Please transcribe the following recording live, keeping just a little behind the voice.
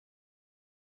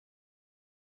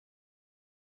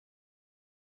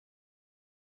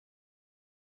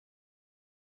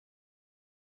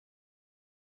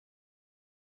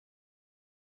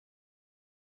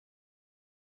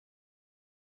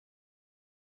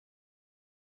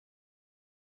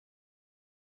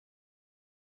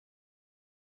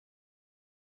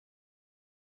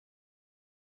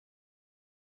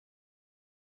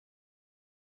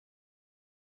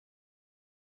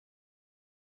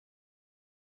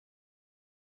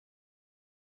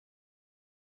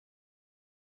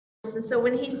And so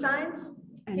when he signs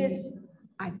And his,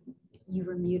 you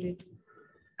were muted.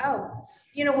 oh,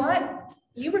 you know what?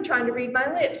 You were trying to read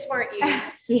my lips, weren't you?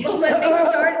 Yes. Well, let me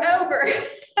start over.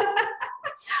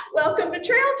 Welcome to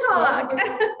Trail Talk.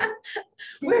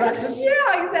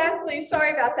 Yeah, exactly.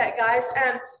 Sorry about that, guys.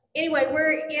 Anyway,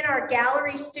 we're in our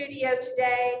gallery studio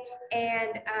today,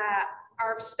 and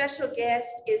our special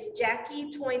guest is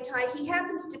Tointigh. He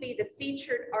happens to be the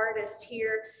featured artist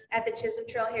here at the Chisholm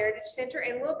Trail Heritage Center,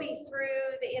 and will be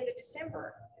through the end of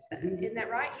December. Isn't that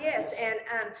right? Yes. And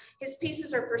his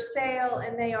pieces are for sale,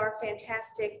 and they are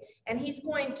fantastic. And he's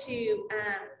going to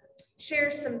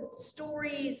share some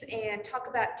stories and talk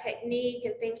about technique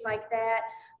and things like that.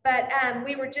 But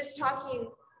we were just talking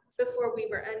before we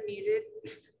were unmuted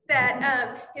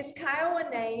that his Kiowa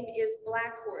name is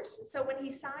Black Horse. And so when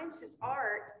he signs his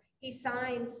art, he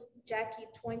signs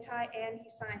Tointigh and he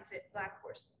signs it Black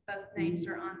Horse. Both names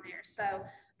are on there. So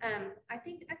I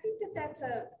think that that's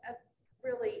a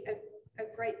really a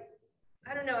great,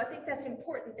 I don't know, I think that's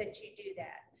important that you do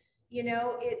that. You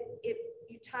know,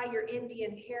 you tie your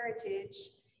Indian heritage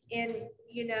in,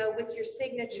 you know, with your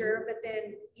signature, but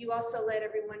then you also let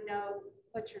everyone know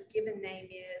what your given name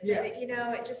is. Yeah. And, you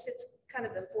know, it's kind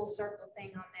of the full circle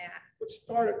thing on that. What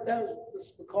started that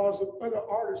was because of other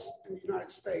artists in the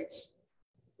United States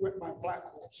went by Black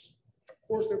Horse. Of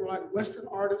course, they were like Western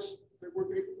artists. They were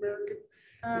Native American.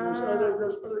 There's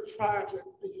other tribes that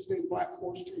they just named Black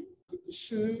Horse too. The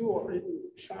Sioux or even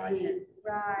Cheyenne.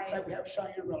 Right. Like we have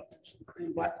Cheyenne relatives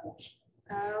named Black Horse.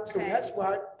 Okay. So that's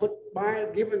why I put my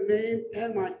given name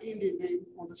and my Indian name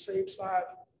on the same side.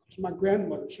 It's my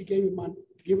grandmother. She gave me my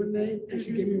given name and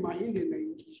she gave me my Indian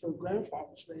name, which is her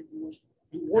grandfather's name, who was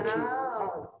in Washington.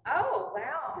 Oh,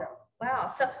 wow. Yeah. Wow.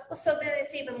 So then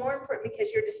it's even more important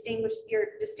because you're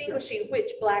distinguishing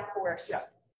which Black Horse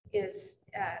is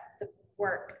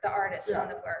the artist on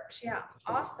the works. Yeah.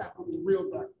 Awesome. I'm the real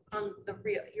Black. You're the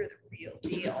real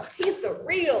deal. He's the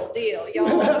real deal,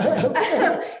 y'all.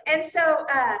 And so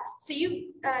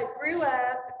you grew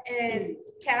up in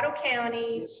Caddo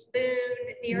County,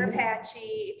 Boone, near Apache.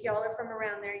 If y'all are from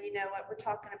around there, you know what we're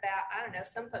talking about. I don't know.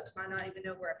 Some folks might not even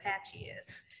know where Apache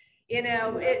is. You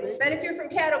know, but if you're from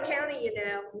Caddo County, you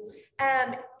know.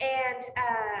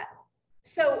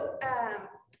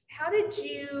 How did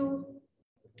you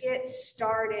get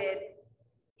started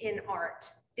in art?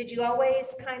 Did you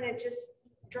always kind of just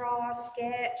draw,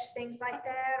 sketch, things like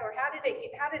that, or how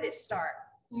did it start?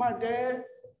 My dad,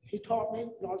 he taught me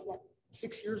when I was like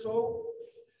 6 years old,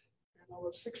 and I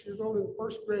was 6 years old in the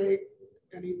first grade,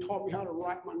 and he taught me how to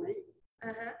write my name,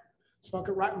 so I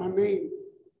could write my name,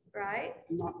 right,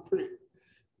 and not print.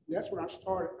 That's when I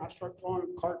started. I started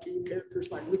drawing cartoon characters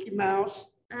like Mickey Mouse,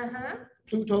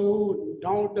 Pluto, and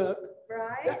Donald Duck.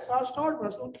 Right. That's how I started when I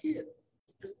was a little kid.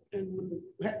 And when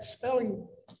we had spelling,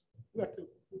 you have to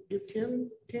give 10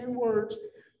 words,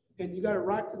 and you got to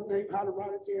write the name, how to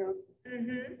write it down.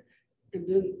 And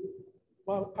then,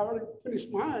 while I already finished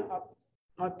mine,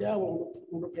 I dabble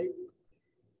on the paper.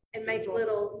 And make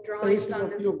little drawings faces on of,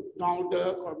 them. you know, Donald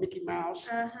Duck or Mickey Mouse.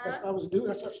 That's what I was doing.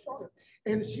 That's how I started.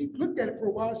 And she looked at it for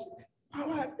a while and said, I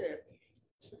like that.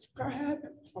 I said, I have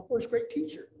it. It's my first grade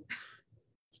teacher.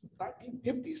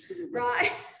 1950s.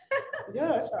 Right. Yeah,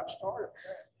 that's how I started.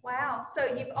 Wow. So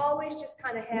you've always just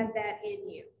kind of had that in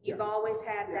you. You've always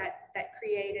had that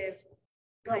creative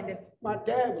kind of. My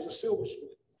dad was a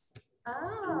silversmith. Oh.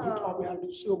 And he taught me how to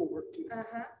do silver work too.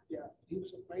 Yeah, he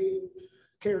was a main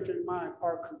character in my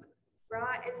art career.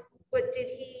 Right. But did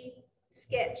he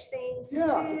sketch things too?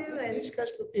 And he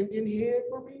sketched the Indian head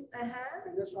for me. And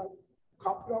that's why I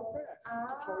copied off that.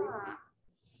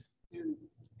 And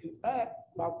in fact,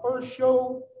 my first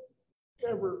show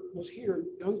ever was here in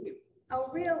Duncan. Oh,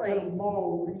 really? At a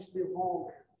mall. There used to be a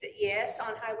mall there. Yes,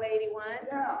 on Highway 81.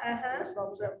 Yeah. That's where I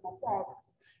was at with my father.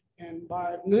 And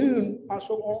by noon, I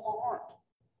sold all my art.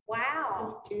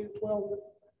 Wow. 10, 12.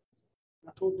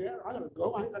 I told Dad, I gotta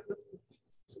go. I ain't got nothing.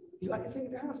 So, you like to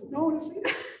take the house? No, that's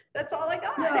it. That's all I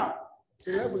got. Yeah.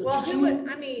 So that was well, who would,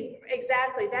 I mean,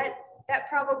 exactly. That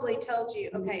probably told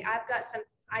you, okay, I've got some,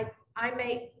 I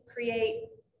create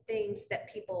things that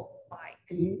people like.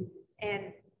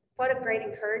 And what a great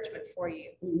encouragement for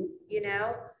you, you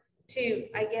know, to,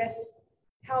 I guess,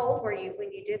 how old were you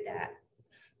when you did that?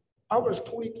 I was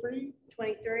 23.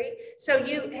 23. So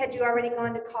had you already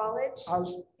gone to college? I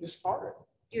was just started.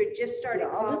 You had just started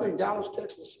college? I lived in Dallas,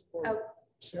 Texas for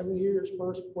 7 years.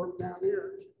 First worked down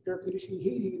there, air conditioning,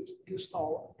 heating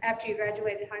installer. After you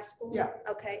graduated high school? Yeah.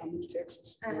 Okay. I moved to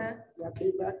Texas. I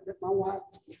came back, met my wife.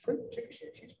 She's from Chicken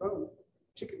Shack. She's from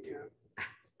Chicken Town.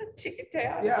 Chicken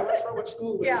Town. Yeah, that's where I went to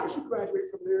school with. Yeah. She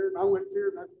graduated from there, and I went there,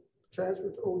 and I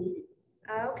transferred to OU.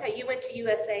 Okay, you went to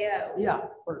USAO. Yeah,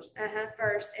 first.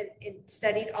 First, and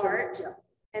studied art, Yeah.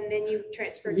 and then you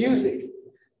transferred Music. to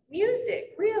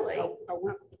music. Really? I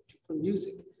went from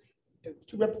music. It was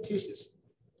too repetitious.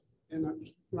 And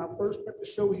when I first got the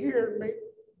show here, made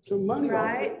some money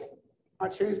off it. I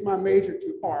changed my major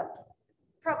to art.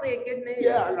 Probably a good move.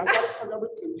 Yeah, and I got into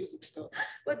the music stuff.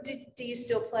 Well, do you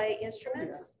still play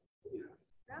instruments? Yeah.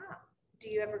 Ah. Do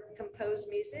you ever compose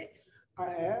music? I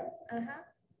have. Uh-huh.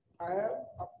 I have.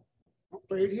 I'll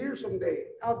play it here someday.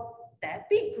 Oh, that'd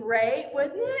be great,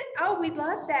 wouldn't it? Oh, we'd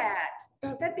love that.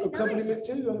 That'd be Accompaniment nice.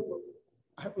 too.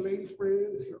 I have a lady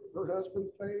friend, her husband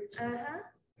plays. Uh-huh.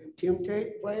 And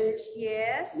Tointigh plays.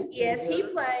 Yes, yes, he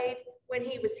played when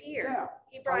he was here. Yeah.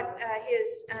 He brought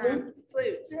his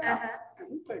flutes. Yeah. Uh-huh. And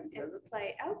we played together.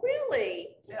 Oh,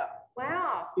 really? Yeah.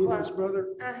 Wow. He and his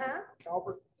brother, Uh-huh.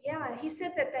 Albert. Yeah, he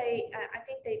said that I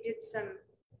think they did some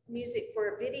music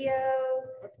for a video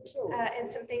and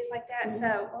some things like that.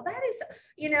 So, well, that is,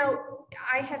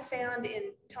 I have found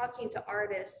in talking to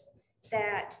artists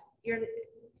that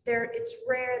it's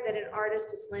rare that an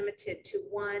artist is limited to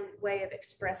one way of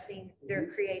expressing their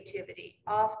creativity.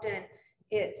 Often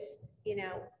it's,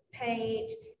 paint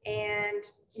and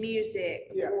music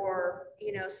or,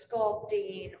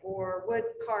 sculpting or wood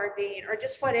carving or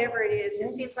just whatever it is. It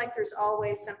seems like there's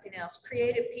always something else.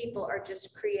 Creative people are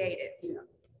just creative. Yeah.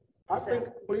 I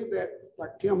believe that,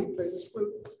 like Tim, he plays his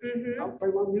flute. I play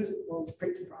my music on the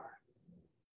paint dryer.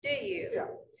 Do you? Yeah.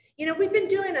 We've been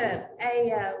doing a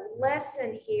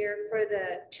lesson here for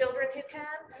the children who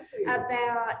come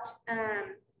about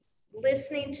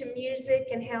listening to music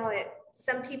and how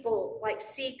some people like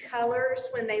see colors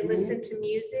when they listen to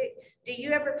music. Do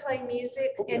you ever play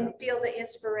music and feel the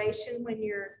inspiration when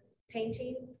you're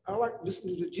painting? I like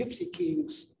listening to the Gypsy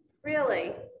Kings.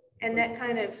 Really? And that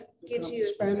kind of gives you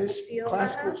Spanish, a feel?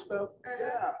 classical stuff.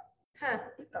 Yeah. Huh.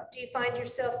 Do you find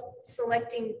yourself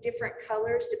selecting different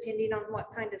colors depending on what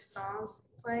kind of songs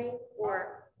playing,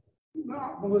 or?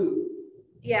 Not blue.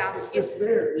 Yeah. It's just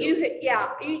there. You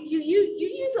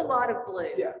use a lot of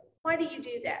blue. Yeah. Why do you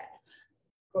do that?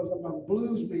 Because I'm a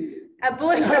blues man. A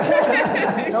blue.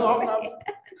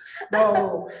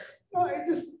 No,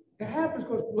 it happens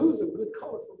because blue is a good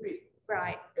color for me.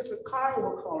 Right. It's a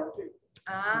Kiowa color too.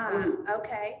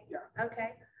 Okay. Yeah.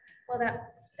 Okay. Well,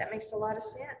 that makes a lot of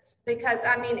sense, because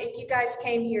if you guys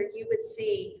came here, you would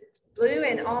see blue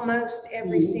in almost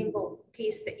every single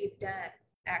piece that you've done,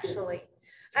 actually.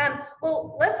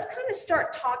 Well, let's kind of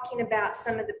start talking about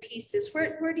some of the pieces.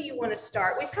 Where do you want to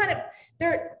start? We've kind of,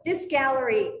 this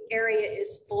gallery area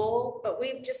is full, but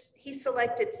he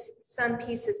selected some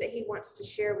pieces that he wants to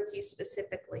share with you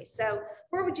specifically. So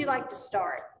where would you like to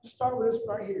start? Start with this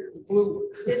right here, the blue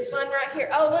one. This one right here.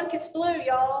 Oh, look, it's blue,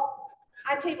 y'all.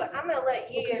 I tell you what, I'm going to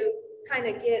let you kind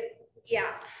of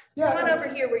come on over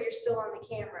here where you're still on the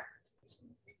camera.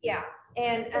 Yeah.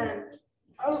 And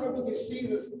I don't know if you can see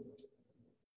this.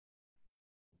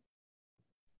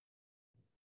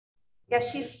 yeah,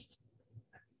 she's.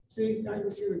 See, now you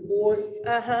can see the boy.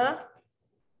 Uh-huh.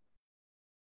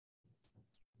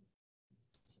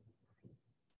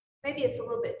 Maybe it's a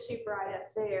little bit too bright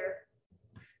up there.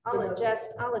 I'll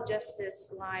adjust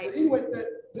this light. But anyway,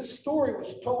 this story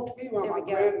was told to me by my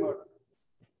grandmother.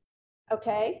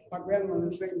 Okay. My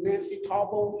grandmother's name Nancy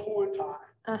Tointigh.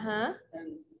 Uh-huh.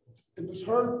 And it was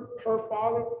her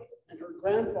father and her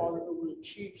grandfather who were the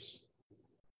chiefs,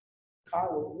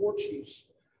 Kiowa war chiefs.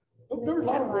 There were a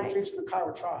lot of war chiefs in the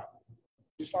Kiowa tribe.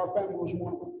 Just our family was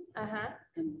one of them. Uh-huh.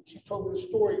 And she told me the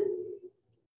story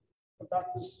about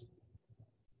this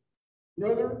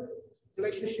brother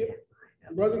relationship,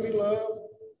 brotherly love,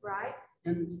 right?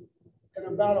 And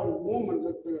about a woman,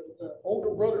 the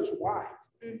older brother's wife.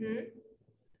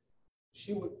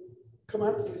 She would come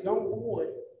after the young boy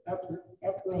after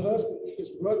her husband, his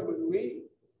brother would leave,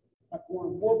 like on a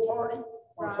war party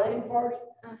or a hunting party,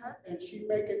 and she'd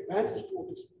make advances toward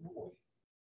this boy.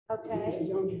 Okay. He was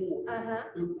a young boy,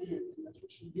 young man, and that's what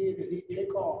she did. And he'd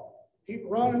take off. He'd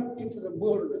run into the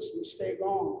wilderness and stay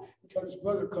gone until his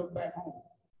brother come back home.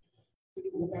 Then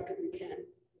he'd go back in the camp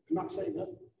and not say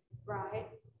nothing. Right.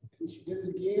 And she did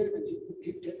it again, and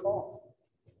he'd take off.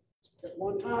 So at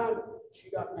one time, she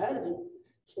got mad at him,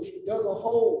 so she dug a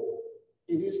hole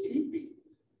in his teepee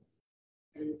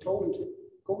and told him, said,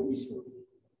 go eat some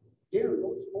dinner,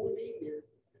 go and eat there.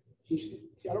 He said,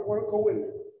 I don't want to go in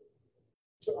there.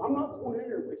 So I'm not going in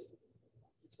there with you.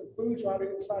 It's the food's right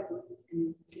inside the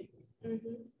teepee.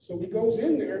 So he goes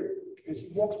in there, and she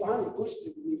walks behind him, pushes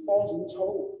him, and he falls in this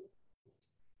hole.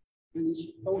 And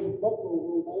he throws a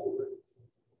buffalo robe over it.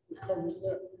 It covers it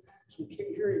up. So we can't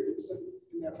hear him. He's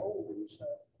in that hole. And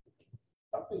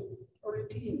probably early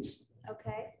teens,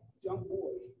 Okay. young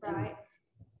boy. Right.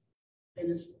 And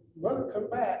his brother come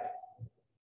back,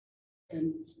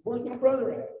 and where's my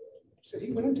brother at? Said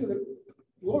he went into the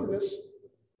wilderness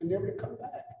and never to come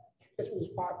back. That's what his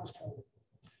wife was telling him.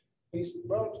 And he said,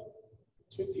 well,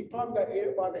 so he probably got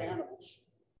ate by the animals.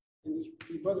 And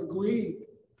his brother grieved.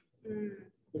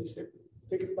 But he said,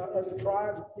 thinking about other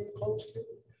tribes being close to,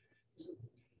 he said,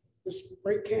 let's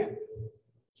break camp.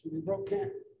 So they broke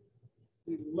camp.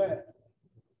 And he left.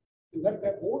 He left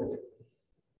that boy there.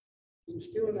 He was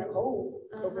still in that hole,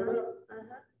 covered up.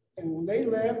 And when they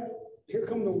left, here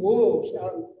come the wolves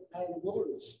out of the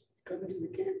wilderness, coming to the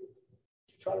camp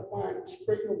to try to find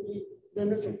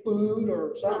remnants of food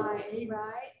or something.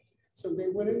 Right. So they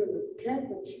went into the camp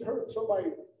and she heard somebody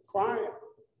crying.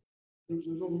 There was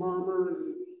a little murmur,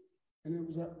 and it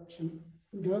was some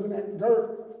dug in that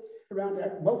dirt around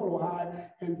that buffalo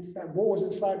hide, and that boy was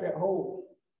inside that hole.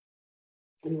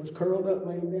 And he was curled up,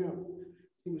 laying down.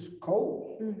 He was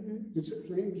cold. He was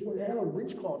had on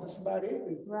breech cloth. That's about it.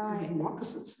 And Right. his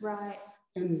moccasins. Right.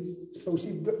 And so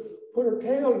she put her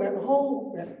tail in that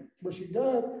hole where she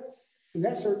dug, and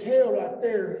that's her tail right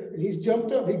there. And he's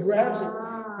jumped up. He grabs it,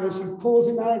 and she pulls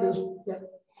him out of that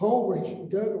hole where she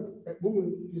dug. That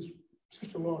woman, his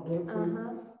sister-in-law, dug for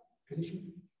him, and she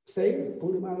saved him,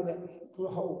 pulled him out of that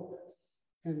little hole.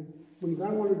 And when he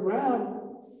got him on the ground,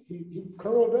 he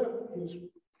curled up. He was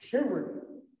shivering.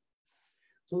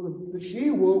 So the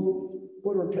she-wolf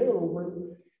put her tail over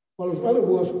him, while those other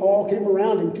wolves all came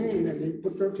around him too, and they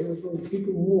put their tails over to keep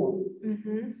him warm.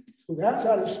 So that's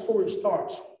how the story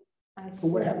starts.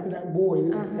 And what happened to that boy?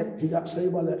 He got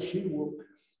saved by that she-wolf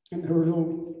and her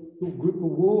little group of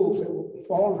wolves that were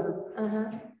following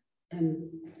her. And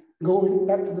going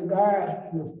back to the guy,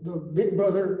 the big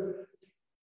brother,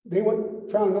 they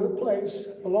found another place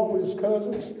along with his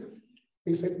cousins.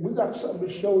 He said, we got something to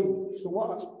show you. So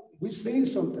what? We seen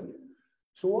something.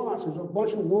 So what? There's a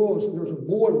bunch of wolves, and there's a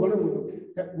boy running with them.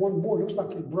 That one boy looks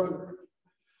like your brother.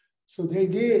 So they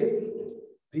did.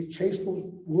 They chased those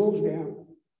wolves down.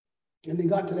 And they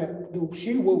got to the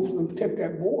she-wolf to protect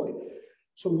that boy.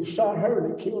 So they shot her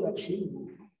and they killed that she-wolf.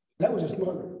 That was his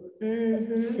mother.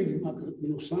 Treated him like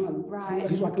a son. Right.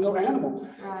 He's like a little animal.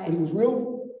 Right. And he was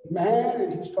real mad,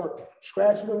 and he started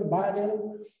scratching him, biting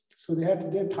him. So they had to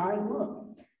then tie him up.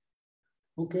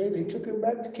 Okay, they took him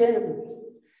back to camp,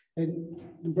 and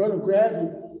the brother grabbed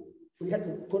him. We had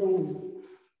to put on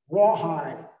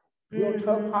rawhide, real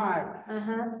tough hide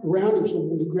around him. So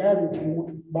when they grabbed him from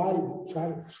the body, try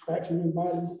to scratch him in the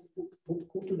body,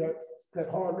 go through that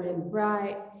hard end.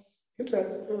 Right. It's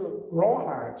that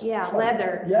rawhide. Yeah, like,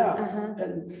 leather. Yeah,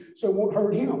 and so it won't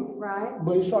hurt him. Right.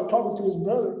 But he started talking to his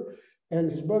brother,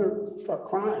 and his brother started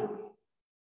crying.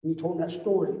 And he told him that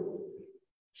story.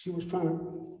 She was trying to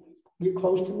get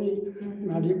close to me,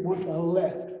 and I didn't want to. I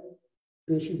left.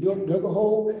 And she dug a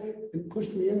hole and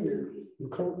pushed me in there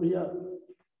and covered me up.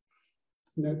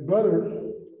 And that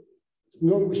brother,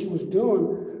 knowing what she was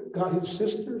doing, got his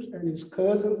sisters and his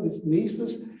cousins, his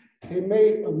nieces, and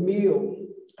made a meal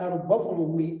out of buffalo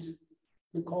meat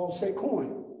they call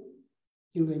sacoin.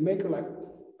 They make it like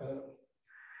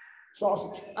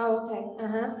sausage. Oh, okay.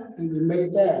 And they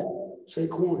made that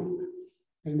sacoin.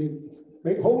 And they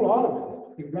made a whole lot of it.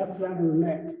 They wrapped it around her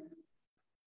neck.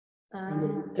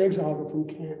 And they exiled her from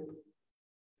camp.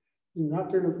 And out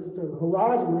there, the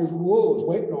horizon, there's wolves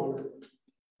waiting on her.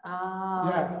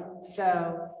 Yeah.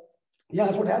 So. Yeah,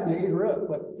 that's what happened. They ate her up.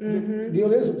 But the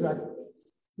deal is like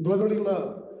brotherly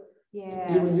love.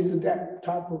 Yes. Even into that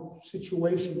type of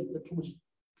situation that was,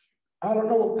 I don't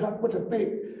know what to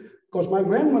think, because my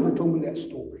grandmother told me that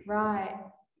story. Right.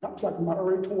 That was like in my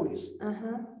early 20s.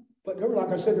 But they were,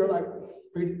 like I said, they're like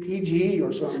rated PG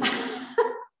or something.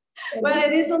 Well,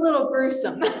 it is a little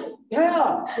gruesome.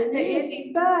 Yeah.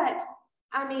 But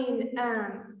I mean,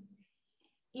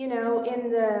 in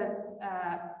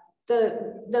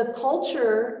the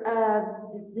culture of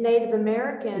Native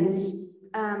Americans,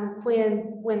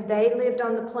 when they lived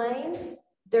on the plains,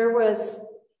 there were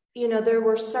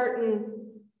certain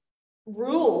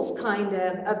rules kind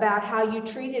of about how you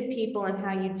treated people and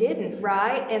how you didn't,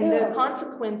 right? And the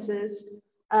consequences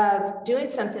of doing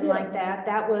something like that,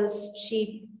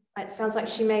 it sounds like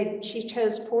she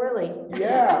chose poorly.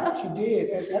 Yeah, she did.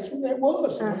 And that's what that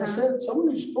was. Like I said, some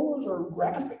of these stories are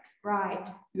graphic. Right.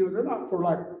 They're not for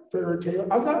like fairy tale.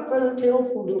 I got fairy tale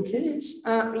for little kids.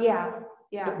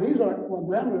 Yeah. But these are, my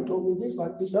grandmother told me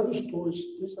these other stories.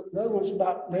 These other ones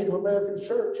about Native American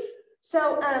church.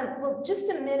 So, well, just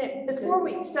a minute before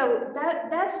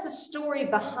that's the story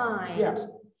behind. Yeah.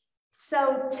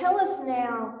 So tell us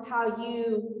now how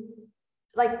you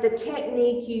like the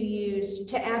technique you used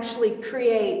to actually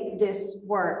create this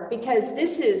work, because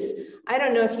this is, I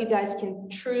don't know if you guys can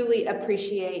truly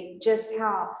appreciate just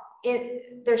how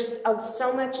there's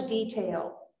so much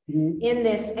detail in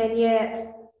this, and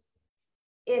yet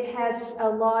it has a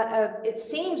lot of, it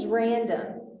seems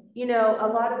random, you know, a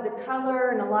lot of the color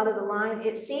and a lot of the line,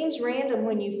 it seems random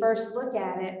when you first look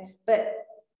at it, but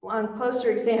on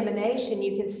closer examination,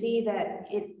 you can see that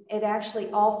it actually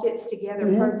all fits together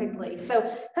perfectly. So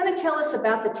kind of tell us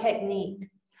about the technique.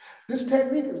 This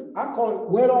technique is, I call it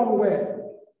wet on wet.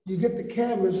 You get the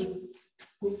canvas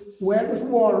wet with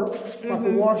water, like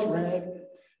a wash rag,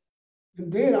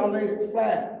 and then I lay it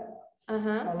flat.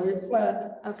 I lay it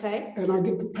flat. Okay. And I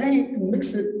get the paint and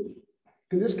mix it.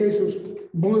 In this case, it was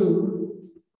blue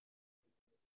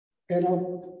and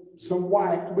some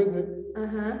white with it.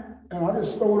 And I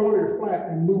just throw it on there flat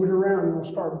and move it around, and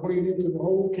it'll start bleeding into the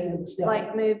whole canvas. Yeah.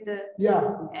 Like move the,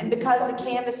 and because the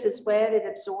canvas is wet, it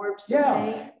absorbs the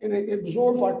paint. And it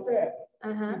absorbs like that.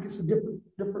 It gets a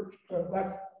different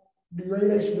like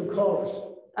gradation of colors.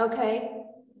 Okay.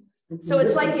 So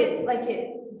it's like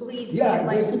it bleeds in,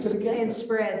 like and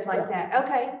spreads like that.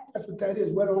 Okay. That's what that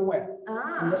is, wet on wet.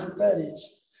 And that's what that is.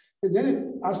 And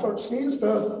then I start seeing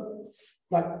stuff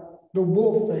like the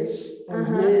wolf face, or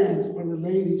the man's, or the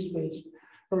lady's face,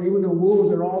 or even the wolves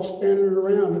that are all standing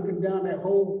around looking down that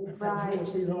hole. Right. You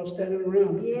see, they're all standing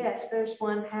around. Yes, there's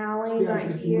one howling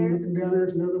right here. Looking down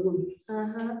there's another one.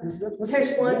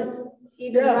 There's one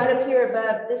even right up here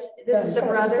above. This is the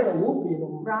brother. Got a wolf head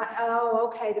on. Right. Oh,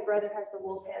 okay. The brother has the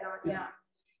wolf head on. Yeah.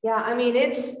 Yeah. I mean,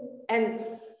 and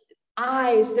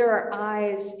eyes. There are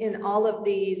eyes in all of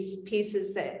these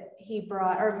pieces that he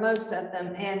brought, or most of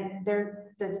them, and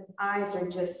the eyes are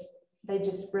they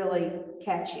just really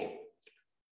catch you.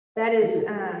 That is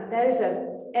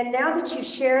and now that you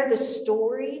share the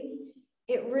story,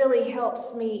 it really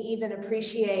helps me even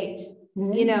appreciate,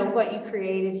 you know, what you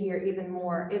created here even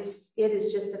more. It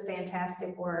is just a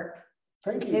fantastic work.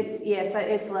 Thank you.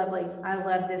 It's lovely. I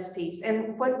love this piece.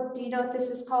 And what do you know what this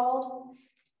is called?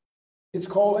 It's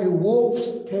called a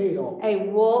wolf's tail. A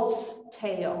wolf's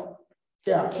tail.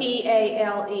 Yeah.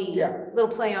 T-A-L-E. Yeah. Little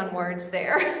play on words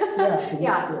there.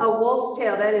 Yeah. A wolf's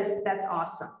tail. That's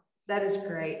awesome. That is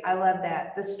great. I love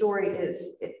that. The story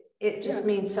it just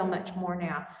means so much more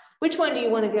now. Which one do you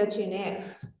want to go to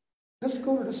next? Let's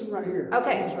go to this one right here.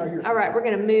 Okay. This right here. All right. We're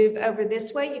going to move over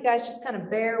this way. You guys just kind of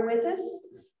bear with us.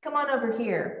 Come on over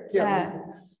here. Yeah.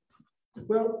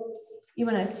 Well, you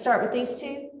want to start with these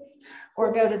two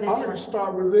or go to this one? I'm going to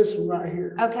start with this one right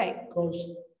here. Okay. Because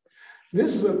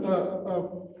this is an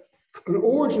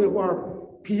origin of our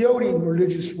peyote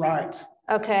religious rites.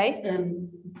 Okay. And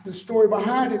the story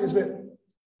behind it is that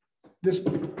this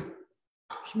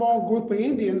small group of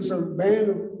Indians, a band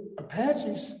of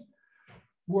Apaches,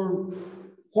 were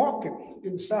walking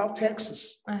in South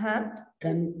Texas.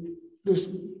 And this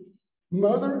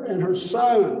mother and her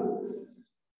son,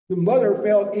 the mother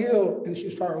fell ill and she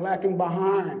started lacking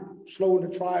behind, slowing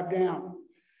the tribe down.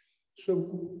 So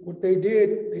what they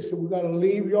did, they said, we got to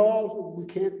leave y'all. We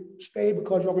can't stay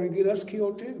because y'all going to get us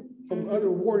killed too. From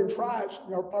other warring tribes,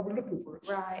 they're probably looking for us.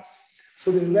 Right.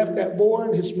 So they left that boy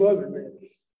and his mother there,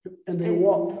 and they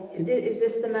walked. Is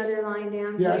this the mother lying down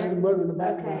here? Yeah, that's the mother in the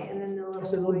background. Okay, and then the little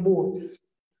That's a little boy.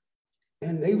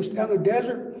 And they was down in the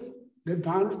desert, they're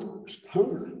dying of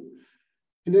hunger.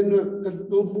 And then the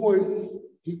little boy,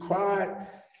 he cried,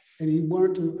 and he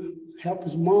wanted to help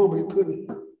his mom, but he couldn't.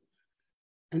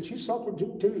 And she suffered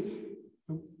too,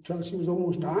 until she was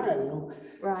almost dying, you know.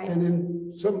 Right. And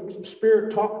then some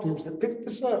spirit talked to him, said, "Pick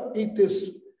this up, eat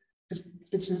this.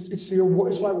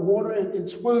 It's like water and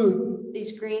it's food."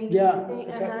 These green. Yeah,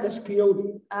 that's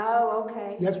peyote. Oh,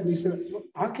 okay. That's what he said.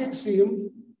 I can't see him.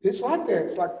 It's like that.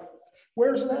 It's like,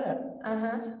 where's that?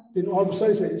 Then all of a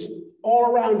sudden he said, it's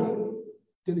all around you.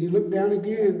 Then he looked down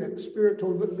again. That spirit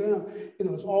told him, look down. And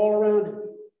it was all around him.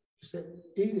 He said,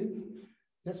 eat it.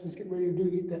 That's what he's getting ready to do.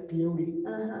 Eat that peyote.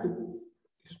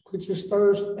 Quench his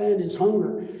thirst and his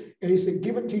hunger. And he said,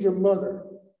 give it to your mother.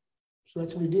 So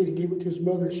that's what he did. He gave it to his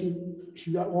mother. She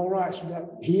got all right. She got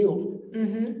healed.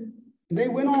 And they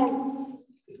went on.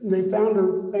 And they found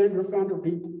her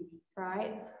people.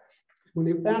 Right. When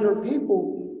they found her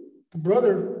people, the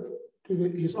brother,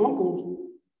 his uncle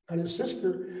and his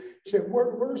sister said,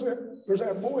 where's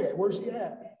that boy at? Where's he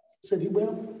at? He said he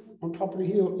went on top of the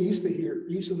hill east of here,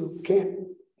 east of the camp.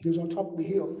 He was on top of the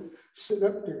hill, sitting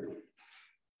up there,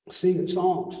 singing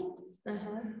songs.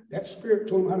 That spirit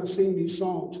told him how to sing these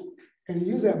songs. And he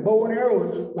used that bow and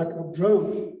arrow like a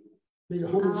drum. Made a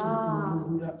humming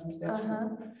sound.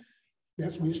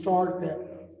 That's when he started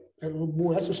that little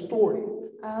boy. That's a story.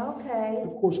 Okay. Of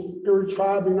course, every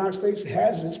tribe in the United States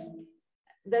has this.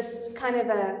 This kind of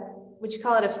would you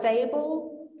call it a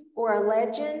fable or a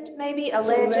legend? Maybe a It's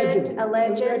legend. A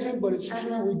legend, but it's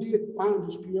true. We did find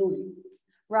this peyote.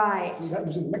 Right. And that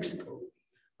was in Mexico.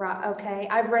 Right. Okay.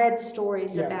 I've read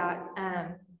stories Yeah.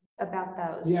 about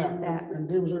those. Yeah. And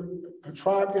there was a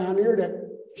tribe down there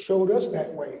that showed us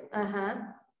that way.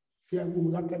 Yeah, when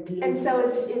we got that peyote. And so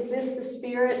is this the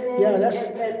spirit then? Yeah,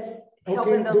 that's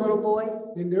helping the little boy?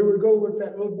 And there we go with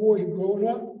that little boy. He's growing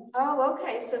up. Oh,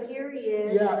 okay. So here he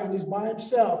is. Yeah, and he's by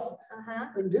himself.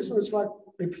 And this one's like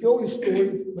a peyote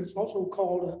story, but it's also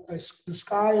called The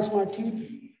Sky Is My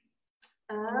Teepee.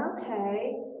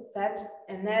 Okay.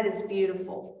 That is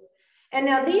beautiful. And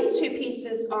now these two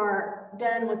pieces are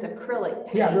done with acrylic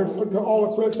paint. Yeah, they're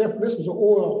all acrylic, except for this is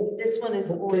oil. This one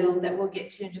is oil that we'll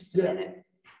get to in just a minute.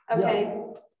 Okay. Yeah.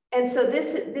 And so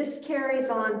this carries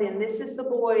on then. This is the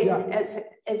boy as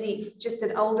he's just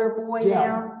an older boy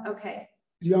now. Okay.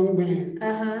 Young man.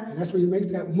 And that's when he makes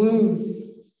that moon.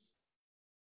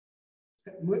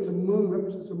 It's a moon,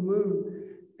 represents a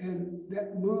moon. And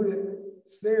that moon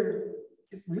that's there,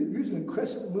 it's usually a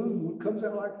crescent moon. When it comes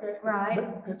out like that, right?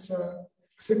 It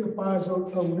signifies a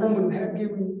woman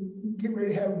getting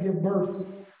ready to give birth.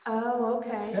 Oh,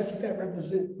 okay. That's what that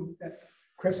represents, that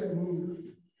crescent moon.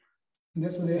 And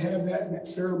that's when they have that in that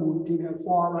ceremony. You have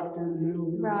far right there in the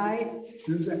middle. Right.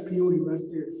 There's that peyote right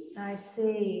there. I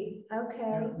see. Okay.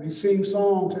 Yeah, they sing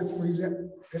songs. That's where he's at.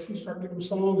 That's when you start giving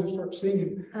songs and start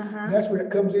singing. That's where it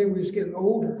comes in when he's getting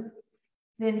older.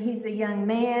 Then he's a young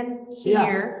man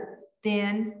here.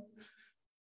 Then.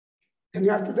 And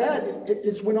after that,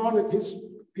 it's went on. I think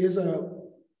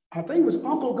his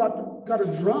uncle got a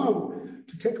drum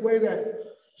to take away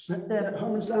that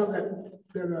humming sound,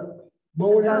 that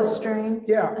bow and arrow string.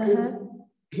 Yeah. And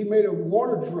he made a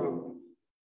water drum.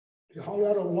 He hauled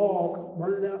out a log,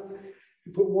 burned it out,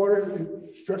 he put water in it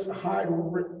and stretched a hide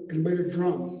over it and made a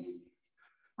drum.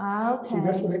 Okay. So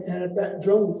that's when they added that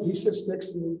drum. He sits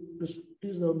next to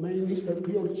he's the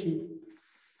peyote chief.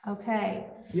 Okay.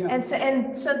 Yeah. And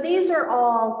so these are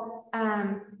all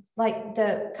like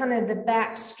the kind of the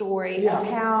backstory of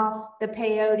how the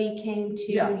peyote came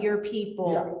to your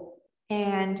people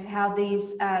and how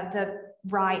these the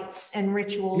rites and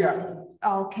rituals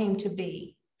all came to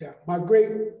be. Yeah, my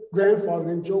great-grandfather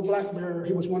named Joe Blackbear,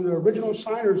 he was one of the original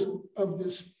signers of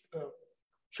this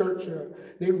church,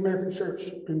 Native American church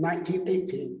in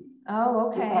 1918. Oh,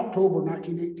 okay. In October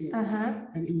 1918.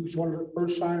 And he was one of the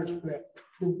first signers for that,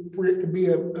 for it to be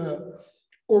a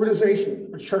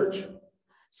organization, a church.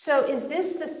 So is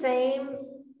this the same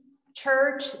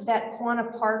church that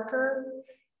Quanah Parker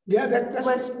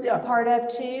was part of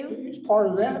too? He's part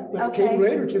of that, but it came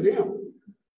later to them.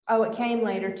 Oh, it came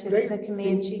later to the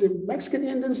Comanche. The Mexican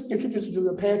Indians introduced it to the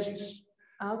Apaches.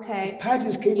 Okay. The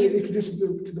Apaches came in and introduced it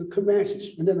to the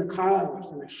Comanches, and then the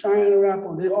Kiowas, and the Cheyenne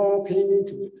Arapaho, they all came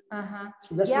into it.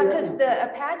 So that's because the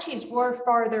Apaches were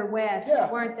farther west,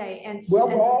 weren't they? And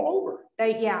all over.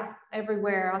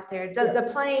 Everywhere out there. The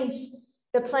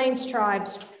Plains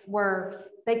tribes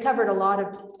they covered a lot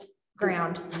of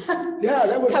ground.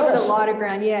 That was covered a lot of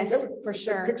ground. Yes, for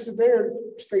sure. The picture there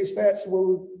states that's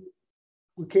where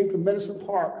we came to Medicine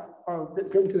Park, or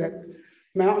came to that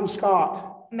Mount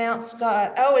Scott. Mount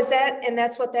Scott. Oh, is that, and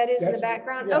that's what that is in the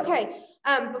background? Yeah. Okay.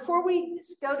 Before we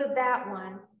go to that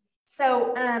one,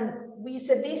 so you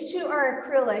said these two are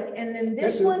acrylic, and then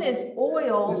this one is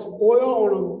oil. It's oil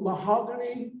on a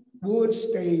mahogany wood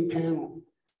stain panel.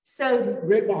 So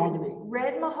red mahogany.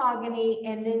 Red mahogany,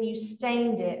 and then you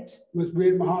stained it. With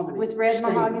red mahogany. With red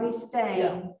mahogany stain.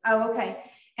 Yeah. Oh, okay.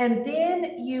 And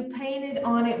then you painted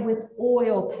on it with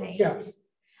oil paint. Yeah.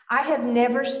 I have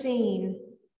never seen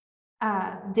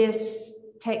this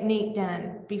technique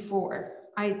done before.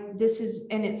 And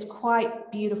it's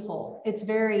quite beautiful. It's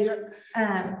very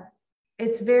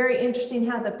interesting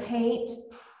how the paint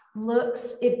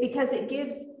looks, because it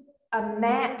gives a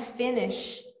matte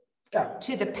finish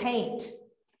to the paint,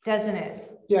 doesn't it?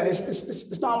 Yeah,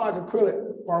 it's not like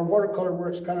acrylic or watercolor where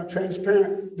it's kind of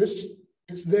transparent. It's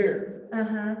there.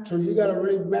 So you got to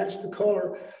really match the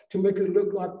color to make it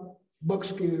look like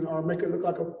buckskin, or make it look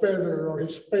like a feather, or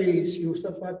his face,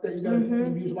 stuff like that. You got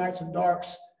to use lights and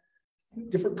darks,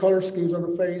 different color schemes on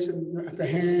the face and the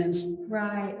hands,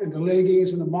 right, and the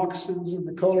leggings and the moccasins and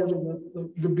the colors of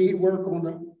the beadwork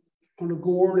on the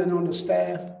gourd and on the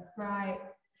staff. Right.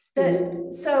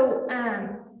 So,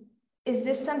 is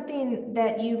this something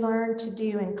that you learned to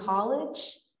do in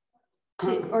college,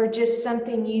 or just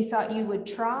something you thought you would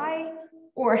try,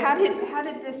 or how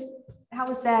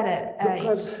was that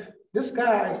Because this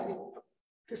guy,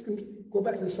 just to go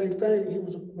back to the same thing. He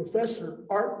was a professor,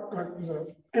 he was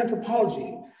an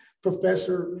anthropology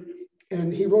professor,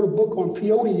 and he wrote a book on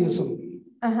peyoteism.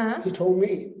 He told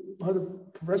me, other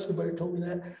professor, but he told me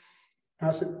that. And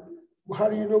I said, well, how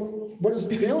do you know, what does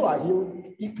it feel like?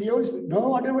 You eat peyote? He said,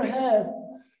 no, I never have.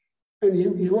 And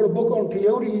he wrote a book on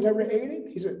peyote, you never ate it?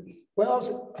 He said,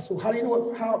 well, I said, how do you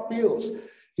know how it feels?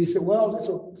 He said, well, it's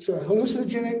a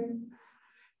hallucinogenic,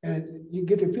 and you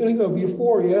get the feeling of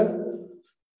euphoria.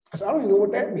 I said, I don't even know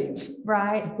what that means.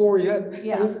 Right. Euphoria.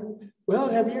 Yeah. He said, well,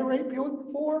 have you ever ate peyote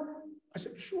before? I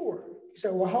said, sure. He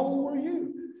said, well, how old were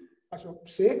you? I said,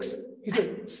 6. He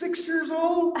said, 6 years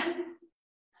old?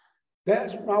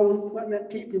 That's when I met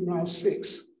teepee when I was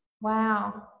 6.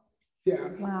 Wow. Yeah.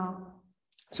 Wow.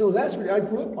 So that's what I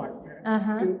grew up like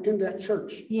that in that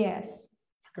church. Yes.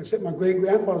 Like I said, my great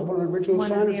grandfather was one of the original One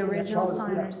signers. of the original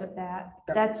signers of that.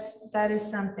 That is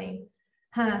something.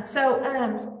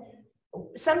 So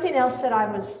something else that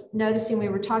I was noticing we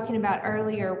were talking about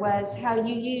earlier was how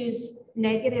you use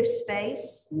negative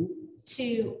space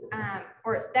to,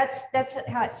 or that's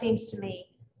how it seems to me,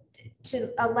 to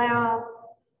allow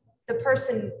the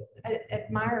person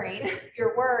admiring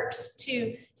your works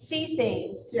to see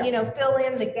things, you know, fill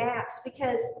in the gaps,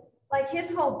 because like his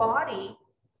whole body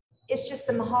is just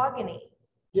the mahogany.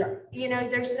 Yeah. You know,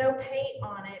 there's no paint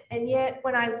on it. And yet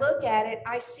when I look at it,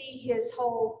 I see his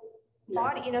whole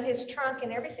body, you know, his trunk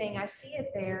and everything. I see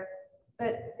it there.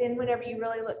 But then whenever you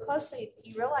really look closely,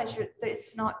 you realize that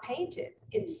it's not painted.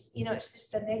 It's, you know, it's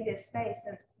just a negative space.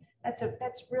 And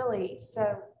that's really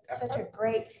such a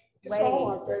great It's way.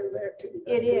 all like that too.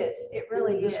 It is. It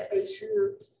really this is. Place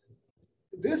here,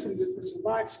 this is a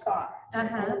night sky. So I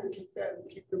want to keep that and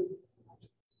keep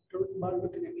everybody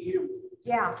looking at him.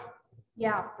 Yeah.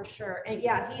 Yeah, for sure. And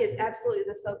yeah, he is absolutely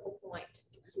the focal point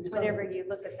whenever you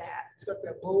look at that. He's got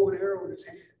that bow and arrow in his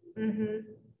hand. Mm-hmm.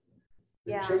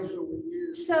 Yeah. It changes over the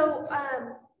years. So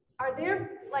are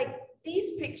there, like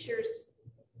these pictures,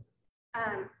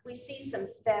 we see some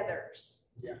feathers.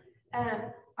 Yeah.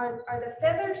 Are the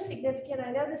feathers significant?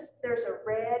 I noticed there's a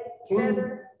red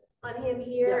feather on him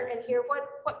here and here.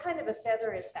 What kind of a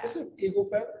feather is that? It's an eagle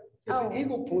feather. It's an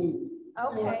eagle plume.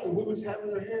 Okay. You know, like the women's having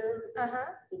their hair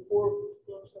before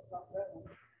stuff like that.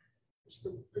 It's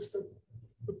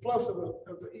the fluffs of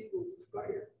the eagle right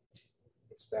here.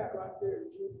 It's that right there.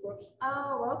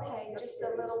 Oh, okay. Just the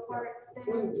little parts there.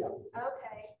 Plumes, yeah.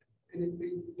 Okay. And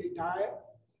they dye it.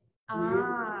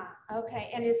 Ah,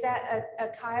 okay. And is that a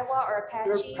Kiowa or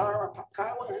Apache? Kiowa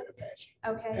and Apache.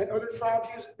 Okay. And other tribes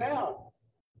use it now.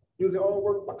 You know, they all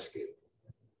work buckskin.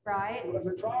 Right. Well,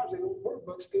 other tribes, they don't work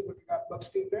buckskin, but they got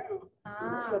buckskin now.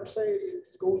 That's what I'm Ah. saying.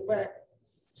 It goes back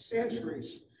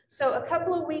centuries. So a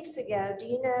couple of weeks ago, do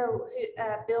you know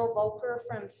who, Bill Volker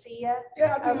from SIA?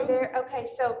 Yeah, I do. Over there? Okay,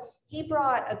 so he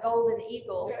brought a golden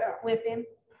eagle Yeah. with him,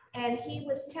 and he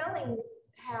was telling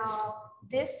how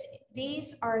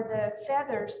these are the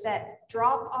feathers that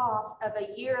drop off of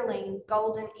a yearling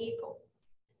golden eagle,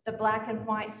 the black and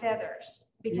white feathers,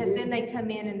 because then they come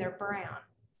in and they're brown,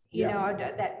 you know, or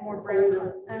that more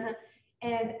brown.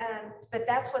 And but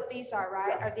that's what these are,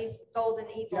 right? Are these golden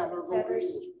eagle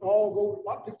feathers? All golden. A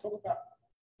lot of people talk about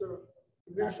the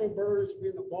national birds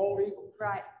being the bald eagle.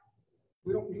 Right.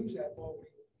 We don't use that bald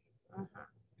eagle.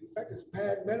 In fact, it's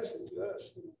bad medicine to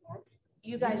us.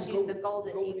 You guys use the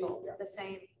golden eagle, the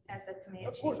same as the Comanche.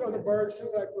 Of course, other birds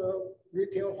too, like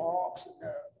red-tailed hawks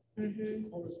and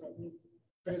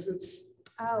pheasants.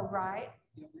 Oh, right.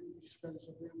 You know, we use feathers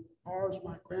of them. Ours,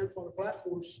 my grandfather, Black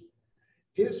Horse,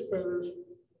 his feathers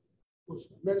was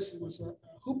a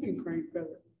whooping crane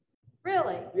feather.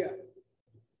 Really? Yeah.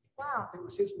 Wow. It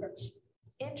was his medicine.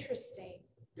 Interesting.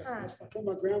 Yes, I told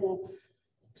my grandma,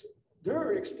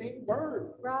 they're an extinct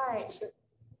bird. Right. She said,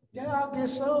 yeah, I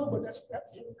guess so, but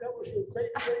that was your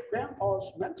great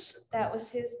grandpa's medicine. That was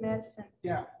his medicine.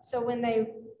 Yeah. So when they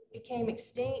became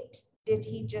extinct, did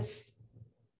he just,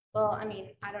 well, I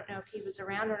mean, I don't know if he was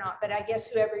around or not, but I guess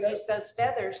whoever used those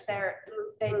feathers,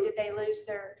 did they lose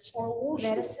their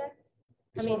medicine?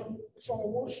 It's on a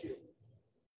war shield.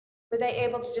 Were they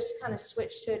able to just kind of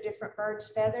switch to a different bird's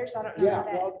feathers? I don't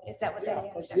know. Is that what they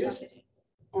ended up doing?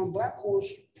 On Black Horse,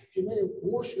 he made a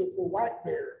war shield for white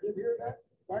bear. You hear that?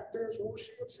 White bear's war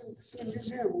shield. It's in the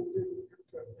museum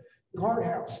at the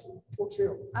guardhouse in Fort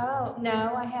Sill. Oh,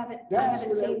 no, I haven't That's where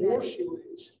seen that war that. shield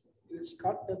is. It's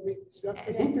got the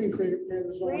whooping crane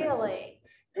feathers on it. Really?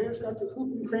 And it's got the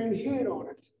whooping crane head on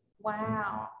it.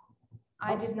 Wow.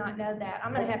 I did not know that.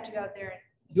 I'm going to have to go up there and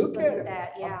Look at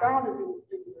that. Yeah. I found it in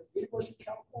the University of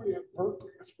California at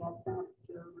Berkeley. That's where I found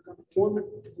it there. I got an appointment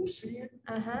to go see it.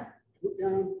 Went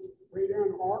down, way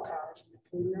down the archives and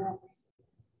pulled it out.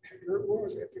 there it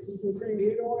was, at the hoop and crane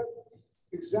hit on it,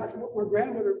 exactly what my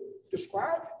grandmother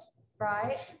described it.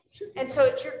 Right. And so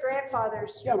it's your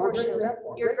grandfather's Yeah, my horseshoe.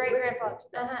 great-grandfather. Your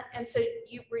great-grandfather. And so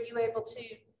were you able to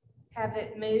have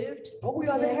it moved? Oh,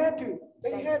 yeah, they had to.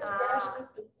 They had to ask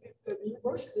the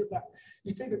university about,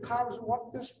 you think the Congress would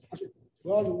want this? I said,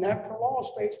 well, the natural law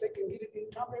states they can get it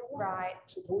anytime they want. Right.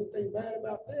 So the only thing bad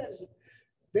about that is that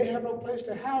they have no place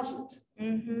to house it.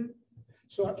 Mm-hmm.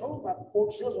 So I told them about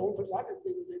Fort Sill, the only place I could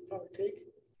think they'd probably take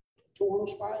it to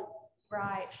 105.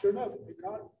 Right. Sure enough, they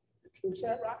got it. It's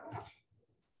at right now.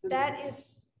 That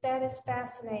is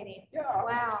fascinating. Yeah.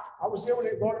 Wow. I was there when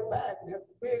they brought it back and had a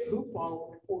big hoop on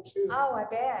it at Fort Sill. Oh, I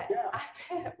bet. Yeah. I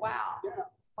bet. Wow. Yeah.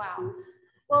 Wow.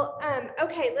 Well,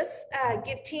 okay, let's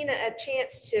give Tina a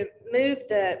chance to move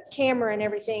the camera and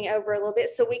everything over a little bit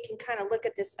so we can kind of look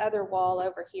at this other wall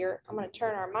over here. I'm going to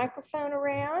turn our microphone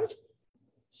around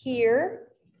here,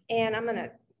 and I'm going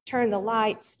to turn the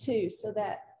lights too, so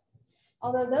that,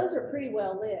 although those are pretty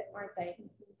well lit, aren't they?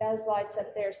 Those lights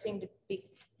up there seem to be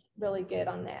really good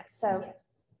on that. So,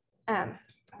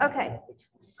 okay,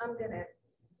 I'm gonna,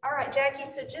 all right, Jackie,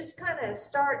 so just kind of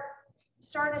start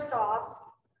us off.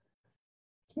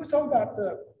 Let's talk about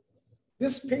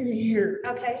this painting here.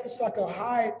 Okay. It's like a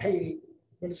high painting,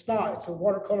 but it's not. It's a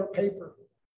watercolor paper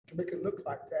to make it look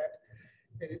like that.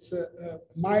 And it's a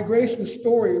migration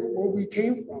story where we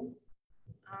came from.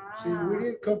 See, we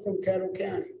didn't come from Caddo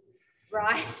County.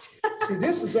 Right. See,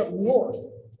 this is up north.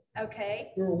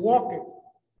 Okay. We were walking.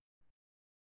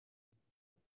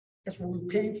 That's where we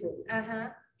came from. Uh-huh.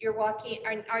 You're walking,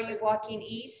 are you walking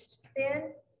east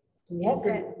then? We're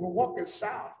walking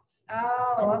south.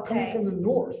 Oh, Coming okay. from the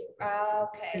north. And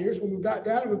Okay. here's when we got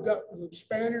down, we got the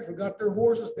Spaniards, we got their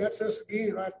horses. That's us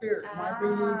again, right there.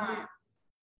 Migrating again.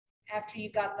 After you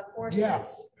got the horses. Yeah,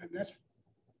 and that's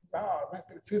back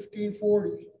in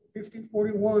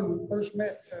 1541, we first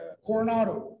met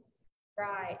Coronado.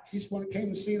 Right. He's the one that came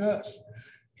and seen us.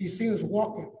 He seen us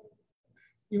walking.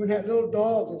 Even had little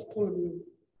dogs that's pulling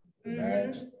the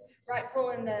bags. Right,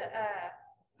 pulling the,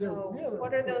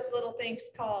 what are those little things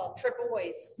called?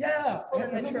 Trippoys. Yeah.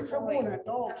 Pulling the triple triple on that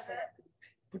dog's back.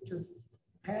 Put your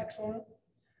packs on it.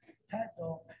 Pack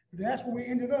dog. That's where we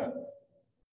ended up.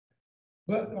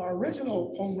 But our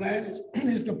original homeland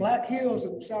is the Black Hills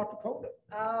of South Dakota.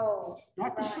 Oh.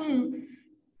 Not the right. Sioux.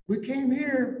 We came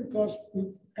here because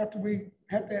after we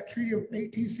had that treaty of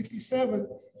 1867,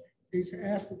 they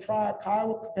asked the tribe,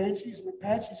 Kiowa, Comanches, and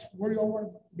Apaches, where do y'all want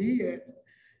to be at?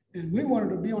 And we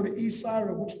wanted to be on the east side of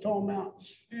the Wichita Mountains.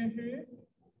 Mm-hmm.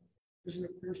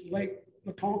 There's Lake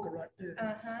Latonka right there.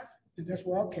 Uh-huh. And that's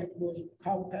where our camp was,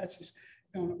 Kiowa Apaches.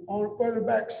 And on further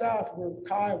back south, where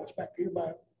Kiowas, back here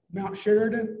by Mount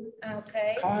Sheridan,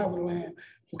 Okay. Kiowa land.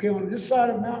 Okay, on this side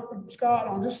of Mount Scott,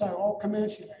 on this side, all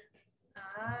Comanche land.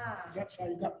 That's how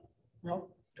you got, well,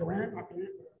 Geronimo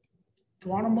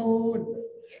and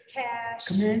Cash.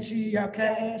 Comanche, yeah,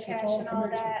 Cash, Cash it's all and all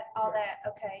Comanche. that,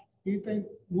 okay. Anything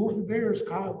north of there is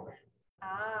Kiowa land.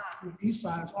 Ah, The east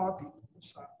side is our people.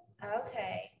 East side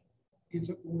okay. ends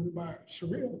up ruled by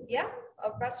Surreal. Yeah,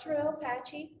 Russell,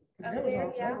 Apache. And Over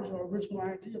there, yeah. that was our original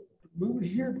idea of moving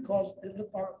here because it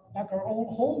looked like our own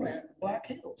homeland, Black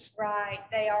Hills. Right,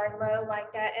 they are low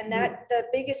like that. And that, the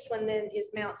biggest one then is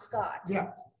Mount Scott. Yeah.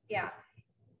 Yeah.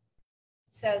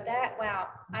 So that, wow,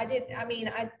 I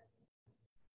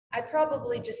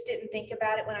probably just didn't think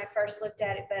about it when I first looked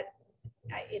at it, but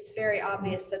it's very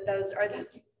obvious that those are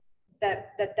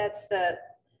that's the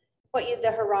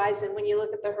horizon. When you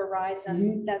look at the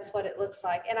horizon, that's what it looks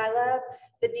like. And I love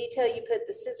the detail you put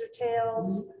the scissor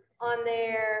tails on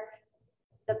there,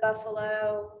 the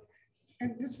buffalo.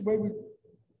 And this is the way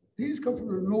these come from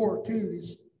the north too,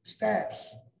 these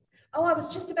staffs. Oh, I was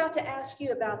just about to ask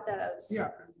you about those. Yeah,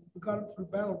 we got them through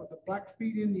battle with the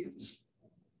Blackfeet Indians.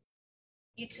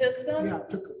 You took them? Yeah,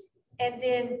 took them. And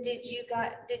then did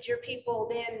your people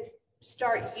then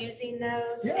start using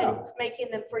those and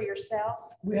making them for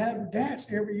yourself? We have a dance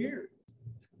every year.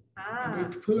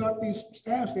 And they put out these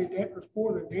staffs, they dance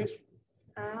for the dance.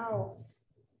 Oh.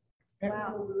 That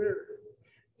Wow. one over there.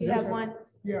 You have one?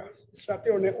 Yeah, it's right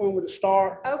there on that one with the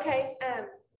star. Okay.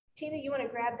 Tina, you want to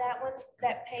grab that one,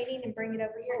 that painting, and bring it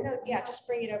over here? No, yeah, just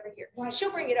bring it over here.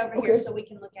 She'll bring it over here so we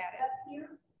can look at it.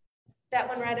 That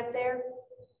one right up there?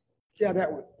 Yeah,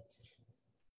 that one.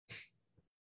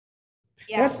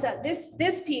 Yeah, so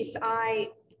this piece,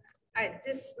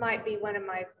 this might be one of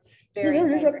my very There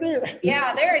it is up favorites. there.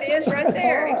 Yeah, there it is right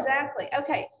there, exactly.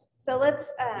 Okay, so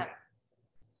let's,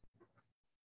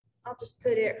 I'll just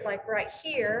put it like right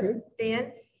here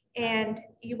then, and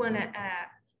you want to,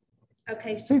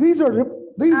 Okay. See, these are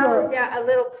Yeah, a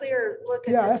little clearer look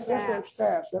at the that's our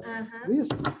staffs. staffs.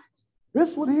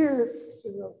 This one here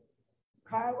is a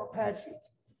Kiowa Apache.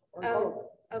 Oh,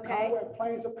 okay. Kiowa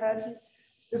Plains Apache.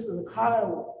 This is a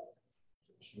Kiowa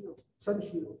shield, sun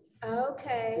shield.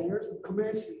 Okay. And there's the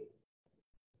Comanche.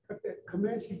 That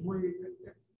Comanche breed.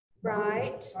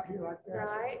 Right. Right here like that.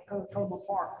 Right. Kind of tell them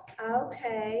apart.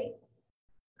 Okay.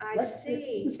 I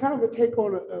see. It's kind of a take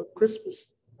on a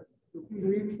Christmas.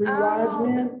 Three wise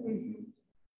men.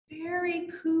 Very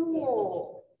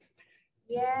cool.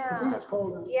 Yeah.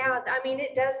 Yeah. I mean,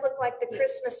 it does look like the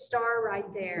Christmas star right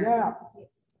there. Yeah.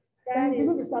 That is.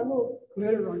 Look, it's got a little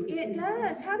glitter on it. It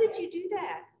does. How did you do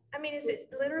that? I mean, is it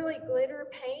literally glitter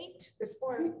paint? It's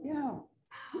paint, yeah.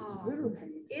 It's glitter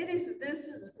paint. It is. This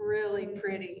is really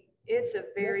pretty. It's a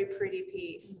very pretty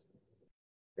piece.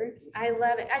 Thank you. I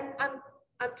love it.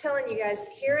 I'm telling you guys,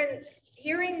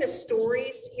 hearing the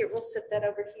stories here. We'll set that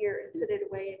over here and put it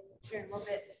away here in a little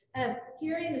bit.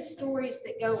 Hearing the stories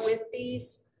that go with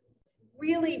these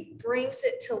really brings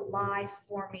it to life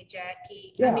for me,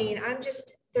 Jackie. Yeah. I mean,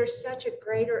 there's such a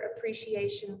greater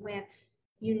appreciation when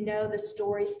you know the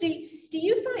stories. Do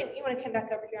you find, you want to come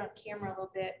back over here on camera a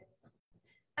little bit?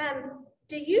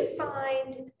 Do you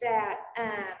find that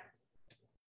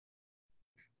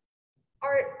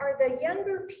are the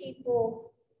younger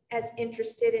people as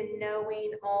interested in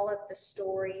knowing all of the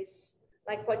stories,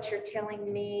 like what you're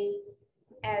telling me,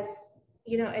 as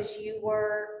you know, as you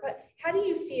were? But how do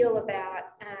you feel about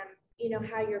you know,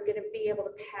 how you're going to be able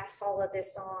to pass all of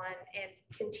this on and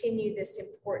continue this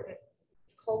important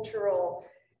cultural,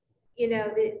 you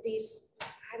know, these,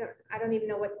 I don't even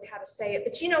know how to say it,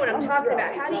 but you know what I'm talking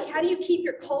about. How do you keep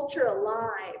your culture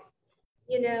alive,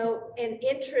 you know, and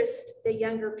interest the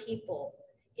younger people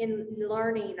in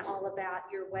learning all about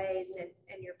your ways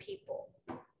and your people?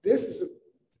 This is a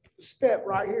step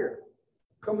right here.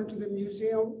 Coming to the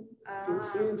museum and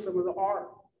seeing some of the art.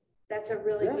 That's a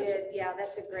really good, yeah,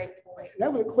 that's a great point.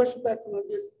 That was a question back when I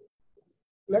did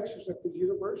lectures at the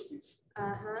universities.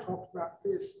 Talked about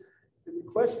this. And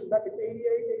the question back in 88,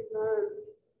 89,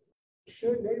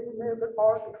 should Native American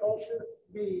art and culture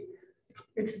be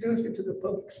introduced into the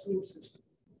public school system?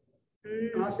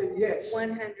 And I said yes.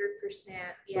 100%.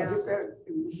 Yeah. So I did that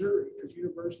in Missouri because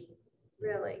university.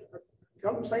 Really?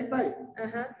 Tell them the same thing.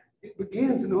 It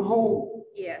begins in the home.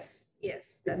 Yes,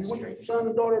 If that's you want true. your son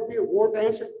and daughter to be a war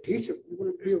dancer, teach them. You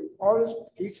want to be an artist,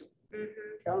 teach them.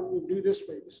 Tell them to do this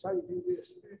way. This is how you do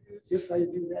this. This is how you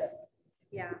do that.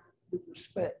 Yeah. With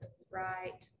respect.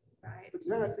 Right. But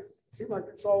now it seems like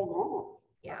it's all gone.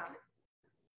 Yeah.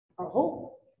 I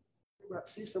hope we're going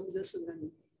to see some of this, and then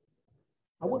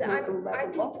I want to come back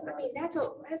and talk about it.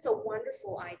 that's a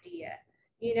wonderful idea,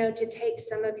 you know, to take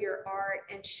some of your art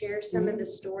and share some of the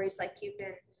stories like you've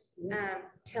been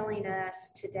telling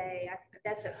us today.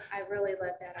 I really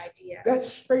love that idea.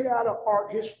 That's straight out of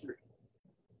art history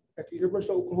at the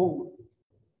University of Oklahoma.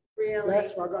 Really?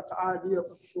 That's where I got the idea of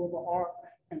the art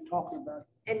and talking about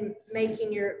it. And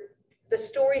making the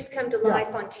stories come to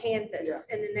life on canvas,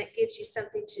 and then that gives you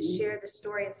something to share the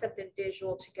story and something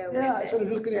visual to go with it. So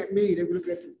they're looking at me, they were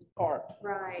looking at the art.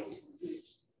 Right.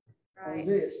 This.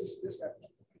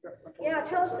 Yeah,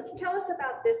 tell us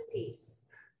about this piece.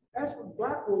 That's what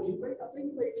Black Wars, I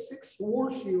think he made 6 war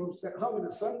shields that hung in the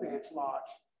Sundance Lodge.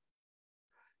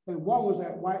 And one was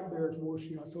at White Bear's war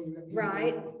shield. I told you that.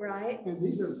 Right. And they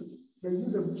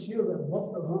use them shields that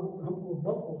hump of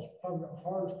buckles, probably the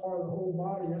hardest part of the whole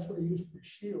body. That's what they use for the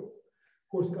shield. Of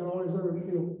course, got all these other,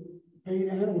 paint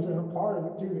animals that are part of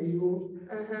it too. The eagles,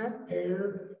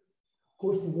 hare, of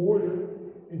course, the warrior.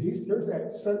 And there's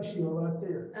that sun shield right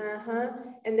there.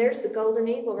 And there's the golden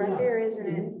eagle right there, isn't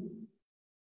it?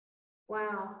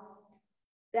 Wow.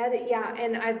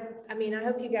 And I mean, I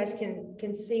hope you guys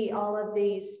can see all of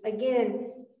these.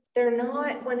 Again, they're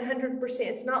not 100%.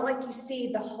 It's not like you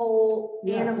see the whole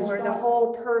animal or the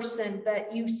whole person,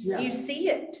 but you see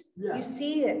it. You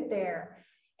see it there.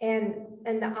 And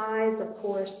the eyes, of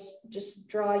course, just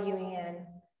draw you in.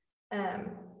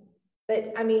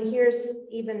 But I mean, here's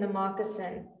even the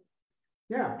moccasin.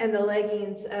 And the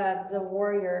leggings of the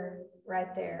warrior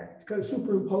right there. It's kind of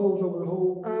superimposed over the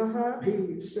whole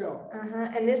painting itself.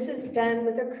 And this is done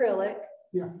with acrylic.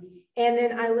 And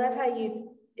then I love how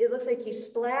it looks like you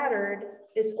splattered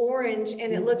this orange,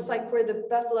 and it looks like where the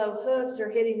buffalo hooves are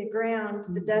hitting the ground,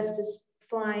 the dust is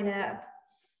flying up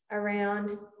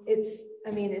around.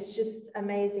 I mean, it's just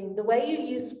amazing. The way you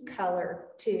use color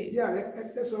too.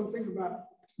 That's what I'm thinking about.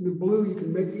 The blue, you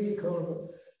can make any color, but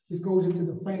it goes into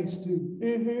the face too.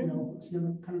 You know, so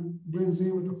it kind of blends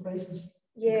in with the faces.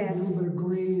 Yes. A little bit of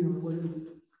green or whatever.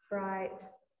 Right.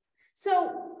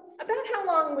 So About how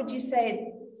long would you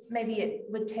say maybe it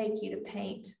would take you to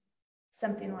paint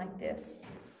something like this?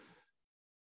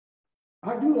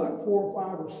 I do like 4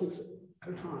 or 5 or 6 at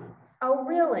a time. Oh,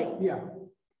 really? Yeah.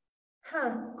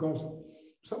 Huh, Because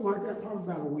something like that,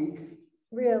 probably about a week.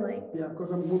 really? Yeah,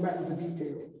 because I'm going back to the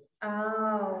detail.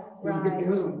 Oh, When you get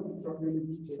the other right, one, start doing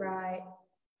the detail. right.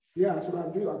 Yeah, that's what I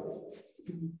do. I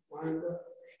line it up.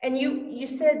 And you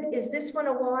said, is this one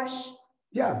a wash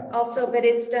Yeah. also, but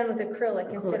it's done with acrylic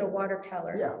Acrylic. instead of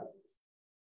watercolor? Yeah.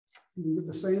 You get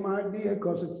the same idea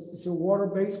because it's a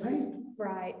water-based paint.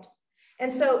 Right.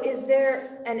 And so is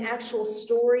there an actual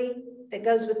story that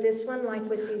goes with this one, like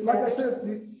with these Like others? I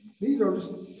said, these are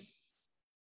just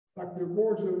like the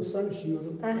boards of the sun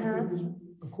shield.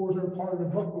 Of course, they're part of the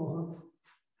buffalo hunt.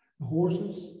 The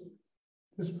horses,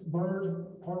 this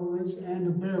bird, part of this, and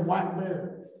the bear, white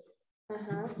bear.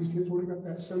 You see, it's where they got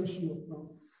that sun shield from.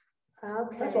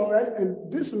 Okay. That's all right.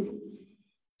 And this is,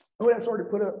 oh, that's already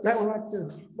put up. That one right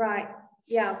there. Right.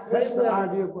 Yeah. That's the will.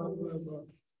 idea of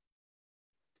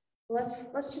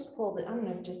Let's just pull it. I'm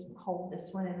gonna just hold this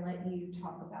one and let you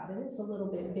talk about it. It's a little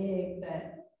bit big,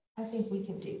 but I think we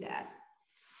can do that.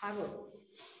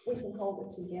 We can hold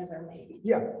it together maybe.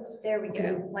 yeah. There we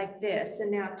go, like this.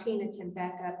 And now Tina can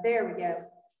back up. There we go.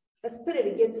 Let's put it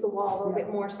against the wall a little bit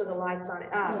more so the light's on it.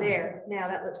 Ah, there. Now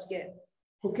that looks good.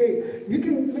 Okay, you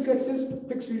can look at this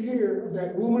picture here of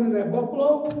that woman in that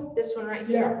buffalo. This one right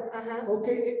here.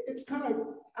 Okay, it's kind of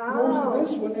close to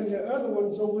this one, and the other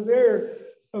one's over there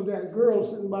of that girl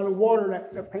sitting by the water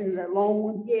that painted that long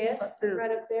one. Yes, right,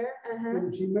 right up there.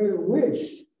 And she made a wish.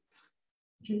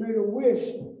 She made a wish,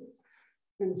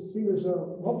 and she was a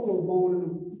buffalo bone in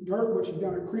the dirt, but she's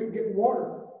down a creek getting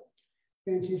water.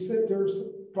 And she said to her,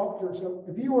 talked to herself,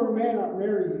 if you were a man, I'd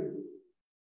marry you.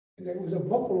 And that was a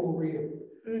buffalo rib.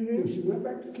 And she went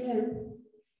back to camp.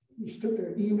 And she took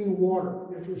the evening water.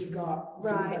 That's what she got.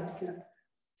 Right. Back to camp.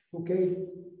 Okay.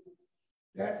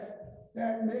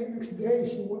 That next day,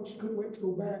 she couldn't wait to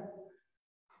go back.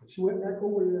 She went back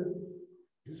over there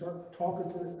and started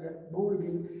talking to that bone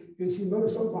again. And she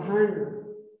noticed something behind her.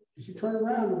 And she turned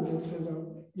around and there's a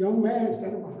young man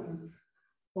standing behind her,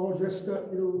 all dressed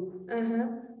up, you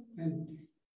know. And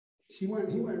he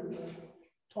went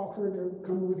talked to her to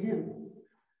come with him.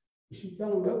 She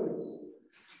fell in love with him.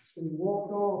 So he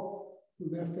walked off,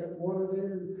 we left that water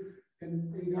there,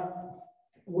 and he got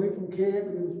away from camp,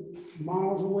 and it was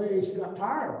miles away. She got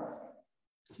tired.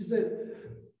 She said,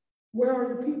 where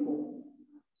are your people?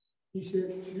 He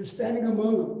said, you're standing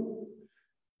among them.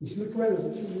 And she looked around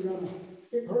and she was around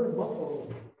a herd of buffalo.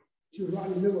 She was right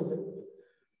in the middle of it.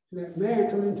 And that man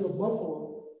turned into a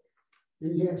buffalo,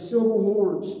 and he had silver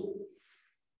horns.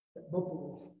 That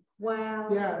buffalo. Wow.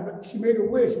 Yeah, but she made a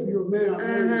wish. If you're a man, I'll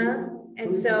marry you.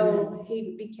 And so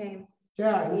he became.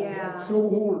 Yeah. He had silver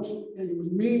horns, and he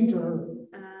was mean to her.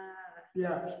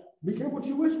 Yeah. Be careful what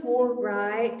you wish for.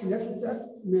 Right. And that's what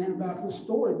that man about this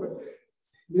story. But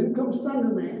then comes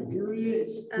Thunder Man. Here he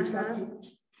is. It's like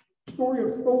the story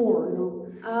of Thor, you know.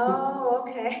 Oh,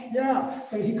 okay. Yeah,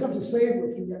 and he comes to save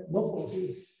her from that buffalo.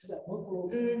 See, that buffalo.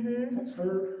 That's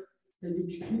her. And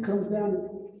he comes down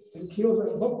and kills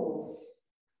that buffalo.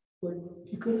 But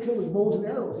he couldn't kill his bows and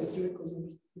arrows, they said, because it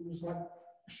was like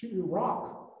shooting a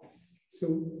rock.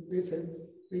 So they said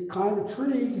they climbed a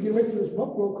tree to get away from this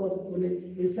buffalo, because when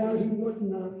they found he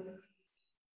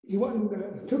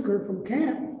took her from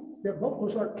camp, that buffalo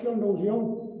started killing those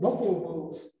young buffalo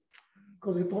bulls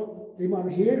because they thought they might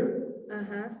have hit her.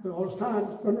 But all this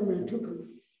time, Thunderman took her,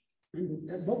 and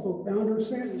that buffalo found her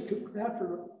scent and took after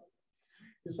her.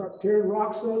 They started tearing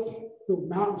rocks up, the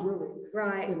mountains really.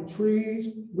 Right. And trees,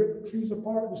 ripped trees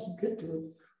apart just to get to it.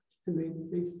 And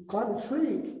they climbed a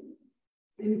tree.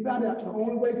 And he found out the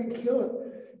only way they could kill it,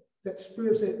 that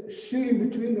spirit said, shoot him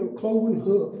between the cloven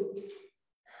hoof.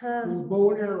 With a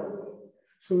bow and arrow.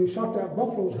 So he shot that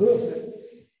buffalo's hoof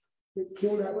that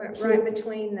killed that. Right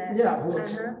between the. Yeah,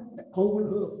 hoofs, that cloven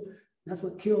hoof. That's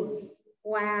what killed him.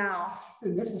 Wow.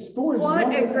 And that's the story. What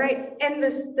a great, and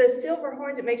the silver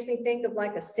horns, it makes me think of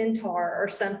like a centaur or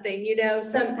something, you know,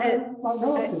 some. My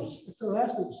relatives, it's the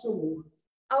last name silver.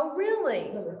 Oh,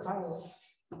 really? Yeah, they're Kyle.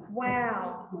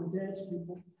 Wow. My dad's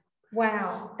people.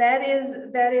 Wow. That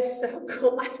is so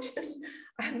cool.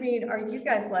 I mean, are you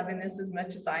guys loving this as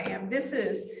much as I am? This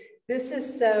is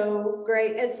so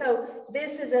great. And so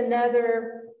this is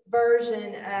another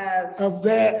version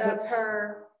of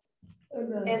her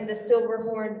and the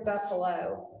silver-horned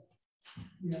buffalo.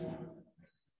 Yeah.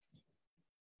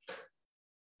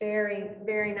 Very,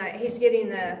 very nice. He's getting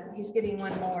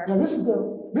one more. Now this is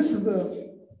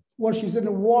the one she's in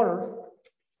the water.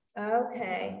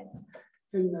 Okay.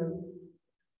 And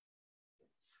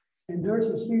And there's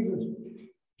the Caesar's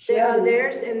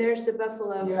There, shadow. there's the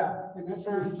buffalo. Yeah, and that's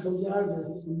when he comes out of there,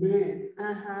 it's a man.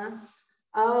 Uh-huh.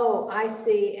 Oh, I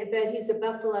see. But he's a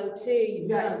buffalo too. You've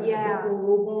got, yeah.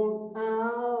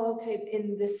 Oh, okay.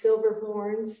 And the silver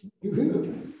horns.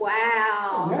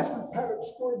 Wow. And that's the part of the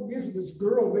story begins with this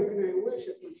girl making a wish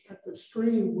at the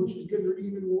stream where she's getting her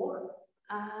evening water.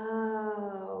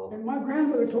 Oh. And my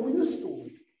grandmother told me this story.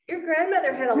 Your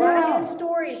grandmother had a lot of good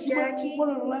stories, Jackie. She's one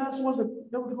of the last ones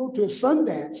that would go to a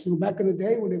Sundance, back in the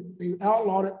day when they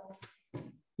outlawed it,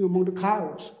 among the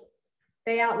Kiowas.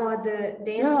 They outlawed the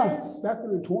dances? Yeah, back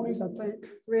in the 20s, I think.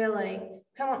 Really?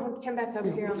 Come back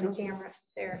over here on the camera.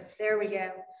 There we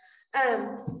go.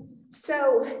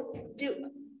 So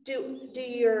do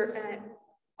your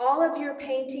all of your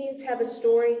paintings have a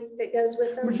story that goes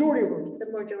with them? Majority of them. The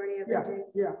majority of them do.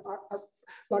 Yeah. I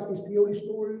like these peyote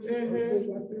stories, stories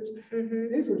like this.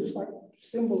 These are just like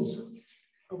symbols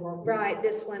of our. Right,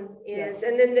 this one is,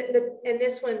 and then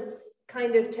this one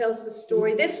kind of tells the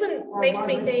story. This one makes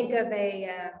me think of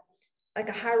a like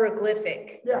a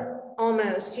hieroglyphic. Yeah.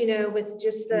 Almost, with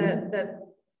just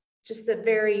the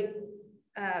very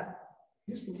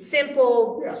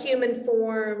simple human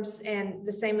forms, and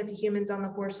the same with the humans on the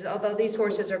horses, although these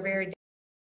horses are very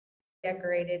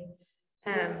decorated.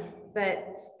 But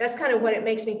that's kind of what it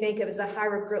makes me think of as a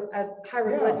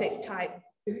hieroglyphic type.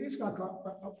 It is like a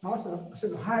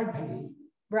hide painting.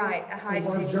 Right, a hide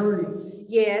painting. Journey.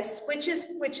 Yes, which is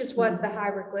what the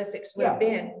hieroglyphics would have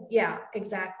been. Yeah,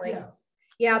 exactly.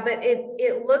 Yeah, but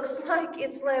it looks like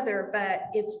it's leather, but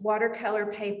it's watercolor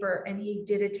paper, and he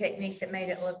did a technique that made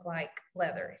it look like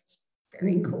leather. It's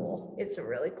very cool. It's a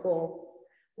really cool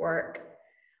work.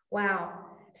 Wow.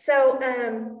 So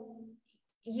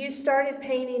you started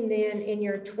painting then in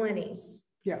your 20s.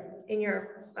 Yeah. In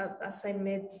your, I'll say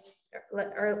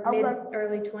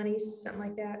early 20s, something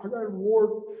like that. I got an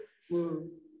award for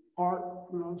art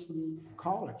when I was in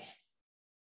college.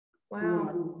 Wow.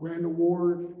 I ran the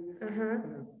award at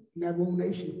Navajo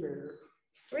Nation Fair.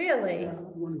 Really? I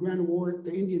won a grand award at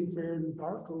the Indian Fair in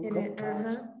Darko a couple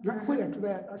times. And I quit after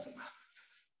that. I said,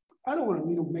 I don't want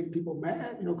to make people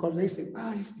mad, because they say,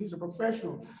 he's a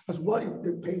professional. I said, well,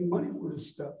 they're paying money for this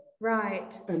stuff.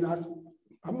 Right. And I'm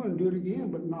going to do it again,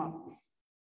 but not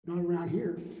around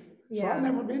here. So I've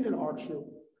never been to an art show.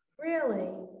 Really?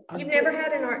 You've never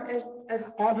had an art?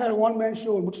 I've had a one-man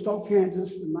show in Wichita,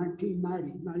 Kansas in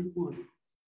 1991.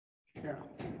 Yeah.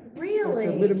 Really?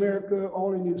 At the Mid-America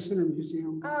All Indian Center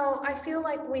Museum. Oh, I feel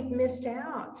like we've missed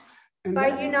out.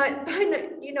 By you not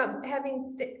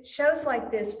having shows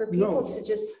like this for people to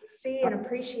just see and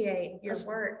appreciate your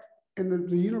work. And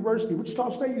the university,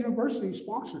 Wichita State University,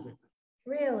 sponsored it.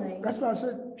 Really? That's why I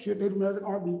said, should Native American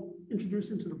art be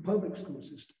introduced into the public school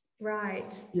system?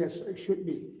 Right. Yes, it should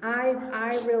be.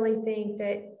 I really think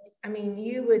that,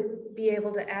 you would be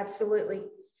able to absolutely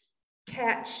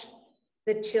catch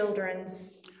the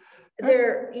children's, at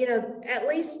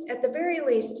the very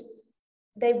least,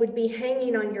 they would be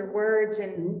hanging on your words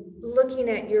and looking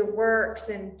at your works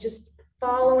and just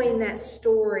following that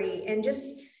story. And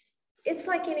it's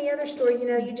like any other story,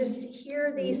 you just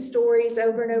hear these stories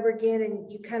over and over again,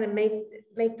 and you kind of make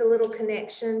the little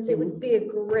connections. It would be a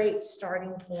great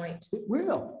starting point. It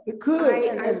will. It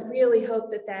could. I really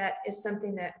hope that is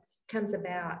something that comes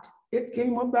about. It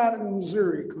came about in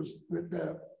Missouri because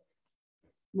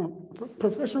my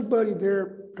professor buddy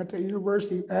there at the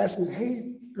university asked me, hey,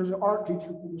 there's an art teacher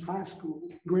from this high school,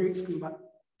 grade school, about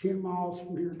 10 miles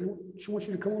from here. She wants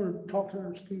you to come over and talk to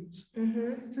her students. I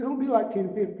said, it'll be like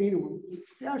 10, 15 of them.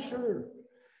 Yeah, sure.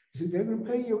 He said, they're going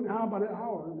to pay you now about an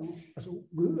hour. I said,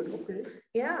 good, okay.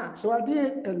 Yeah. So I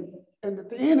did. And at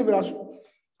the end of it,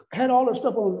 I had all that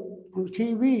stuff on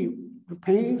TV, the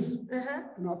paintings.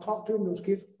 And I talked to them, those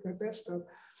kids, that stuff.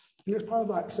 And there's probably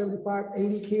about 75,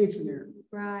 80 kids in there.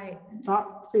 Right.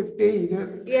 Not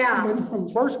 15. Yeah. And from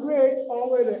first grade all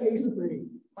the way to 8th grade.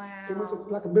 Wow. It was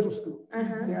like a middle school.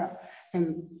 Yeah.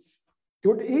 And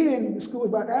toward the end, the school was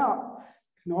about out,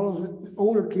 and all those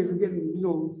older kids were getting,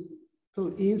 little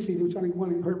antsy. They were trying to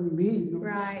want to hurt me.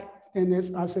 Right. And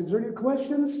I said, is there any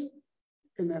questions?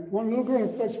 And that one little girl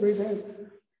in first grade said,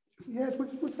 yes,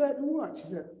 what's that you want? She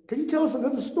said, can you tell us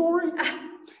another story?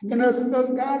 And those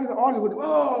guys in the audience would,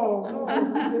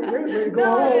 they're ready to go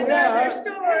home. Another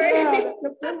story. Yeah,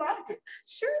 they like it.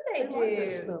 Sure they do. Like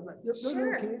that stuff. They're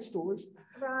little kid stories.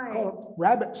 Right. Called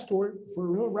rabbit story for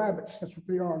real rabbits. That's what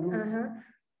they are.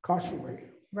 Cautionary.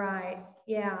 Right.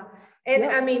 Yeah.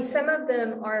 And some of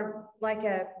them are like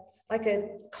a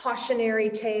cautionary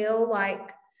tale, like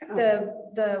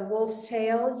the wolf's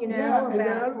tale,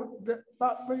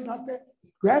 about really like that.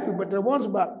 graphic, but there was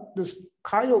about this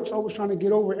coyote's always trying to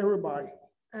get over everybody,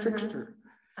 trickster.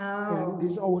 Oh. And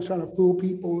he's always trying to fool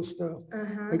people and stuff.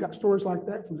 They got stories like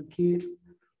that from the kids.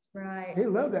 Right. They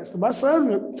love that stuff. My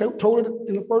son told it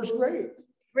in the first grade.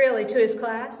 Really, to his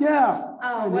class? Yeah.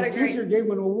 Oh, and what his a great. teacher gave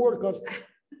him an award because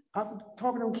I'm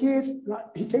talking to them kids.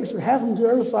 He takes half of them to the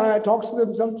other side, talks to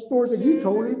them some stories that you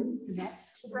told him.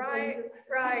 Right.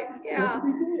 Yeah. That's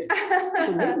what he did.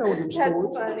 So they know them stories.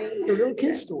 That's funny. They're little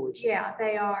kid stories. Yeah,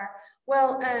 they are.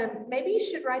 Well, maybe you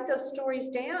should write those stories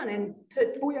down and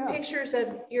put pictures of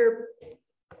your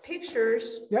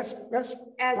pictures. That's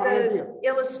as an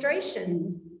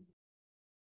illustration.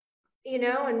 You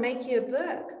know, and make you a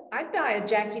book. I'd buy a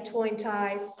Jackie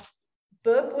Tointigh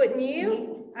book, wouldn't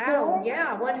you? Oh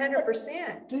yeah,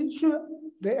 100%.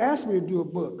 They asked me to do a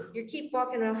book. You keep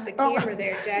walking off the camera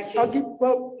there, Jackie.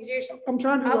 I'm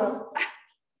trying to.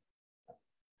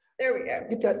 There we go.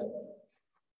 Get that.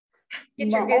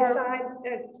 Get your good side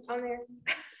on there.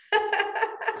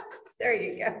 There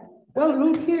you go. Well, the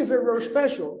little kids are very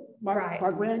special. My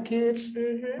grandkids, my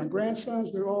Mm-hmm.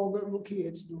 grandsons, they're all good little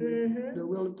kids. Mm-hmm. They're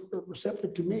really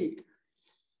receptive to me.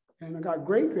 And I got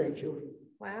great grandchildren.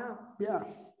 Wow. Yeah.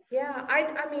 Yeah.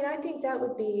 I mean, I think that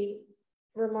would be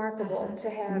remarkable to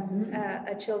have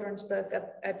a children's book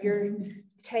of your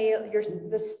tale,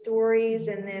 the stories,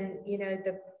 and then, you know,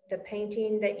 the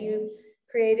painting that you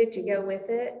created to go with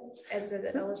it as an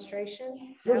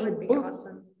illustration. That would be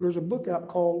awesome. There's a book out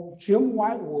called Jim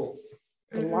Whitewolf,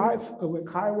 The Life of a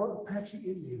Kiowa Apache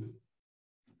Indian.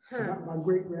 It's about my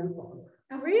great grandfather.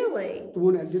 Really? The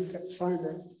one that did that, signed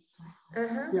that.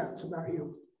 Yeah, it's about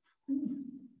him.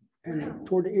 And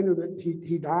toward the end of it,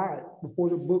 he died before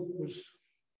the book was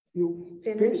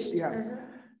finished. Yeah.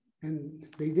 And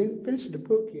they didn't finish the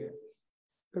book yet.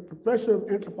 The professor of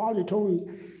anthropology told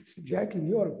me, he said, Jackie,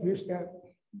 you ought to finish that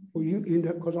or you end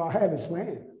up, because I have his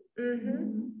land.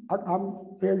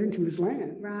 I'm buried into his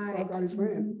land. Right. I got his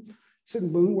land. It's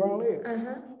in Boone where I live.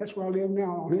 That's where I live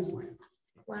now, on his land.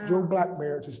 Wow. Joe Black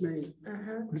Bear is his name.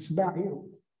 But it's about him.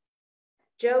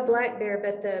 Joe Black Bear,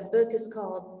 but the book is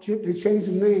called? They changed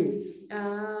the name.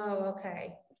 Oh,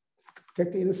 okay.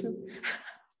 Protect the Innocent.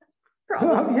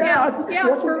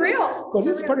 yeah, for real. Because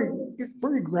it's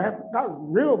pretty graphic,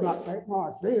 not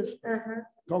like this.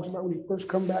 Talks about when he first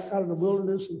come back out of the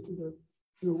wilderness into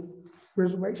the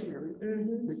reservation area.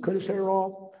 They cut his hair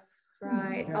off.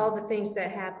 Right, all the things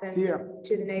that happened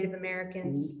to the Native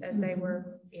Americans as they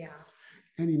were,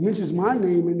 And he mentions my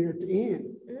name in there at the end.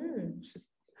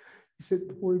 He said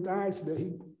before he died, he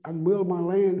said I willed my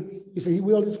land. He said he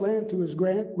willed his land to his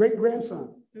great grandson.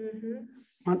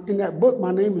 In that book,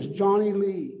 my name is Johnny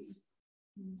Lee.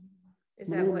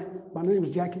 My name is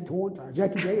Jackie Tointigh,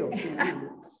 Jackie Dale.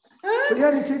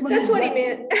 That's what he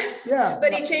meant. Yeah.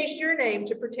 But he changed your name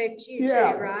to protect you too,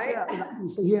 right? Yeah.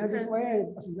 So he has his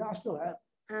land. I said, I still have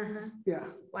it. Yeah.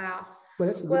 Wow.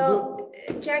 Well,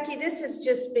 Jackie, this has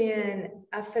just been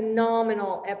a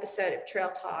phenomenal episode of Trail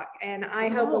Talk, and I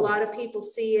hope a lot of people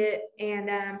see it. And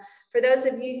for those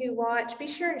of you who watch, be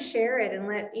sure and share it and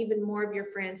let even more of your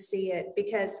friends see it,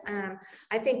 because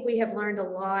I think we have learned a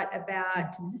lot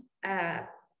about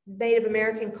Native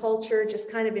American culture,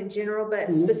 just kind of in general,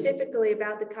 but specifically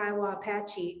about the Kiowa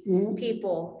Apache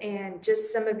people, and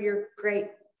just some of your great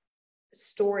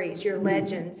stories, your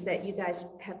legends that you guys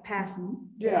have passed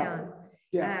down.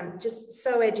 Just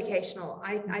so educational.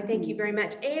 I thank you very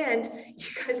much. And you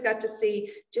guys got to see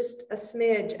just a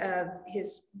smidge of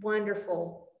his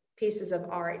wonderful pieces of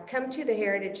art. Come to the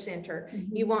Heritage Center.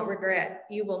 You won't regret.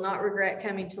 You will not regret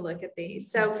coming to look at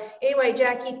these. So anyway,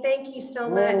 Jackie, thank you so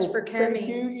much for coming. Thank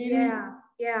you, Edie.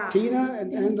 Yeah. Tina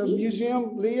and the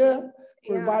museum, Leah,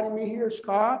 for inviting me here,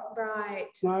 Scott. Right.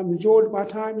 I've enjoyed my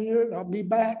time here. I'll be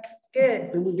back.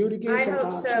 Good. And we'll do it again. I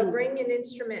hope so. Bring an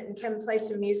instrument and come play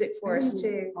some music for us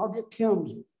too. I'll get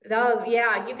Tim's. Oh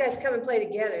yeah, you guys come and play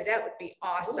together. That would be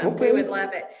awesome. We would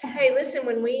love it. Hey, listen,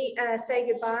 when we say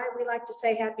goodbye, we like to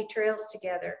say happy trails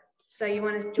together. So you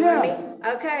want to join me?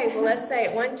 Okay, well, let's say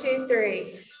it. 1, 2,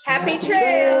 3. Happy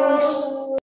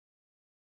trails.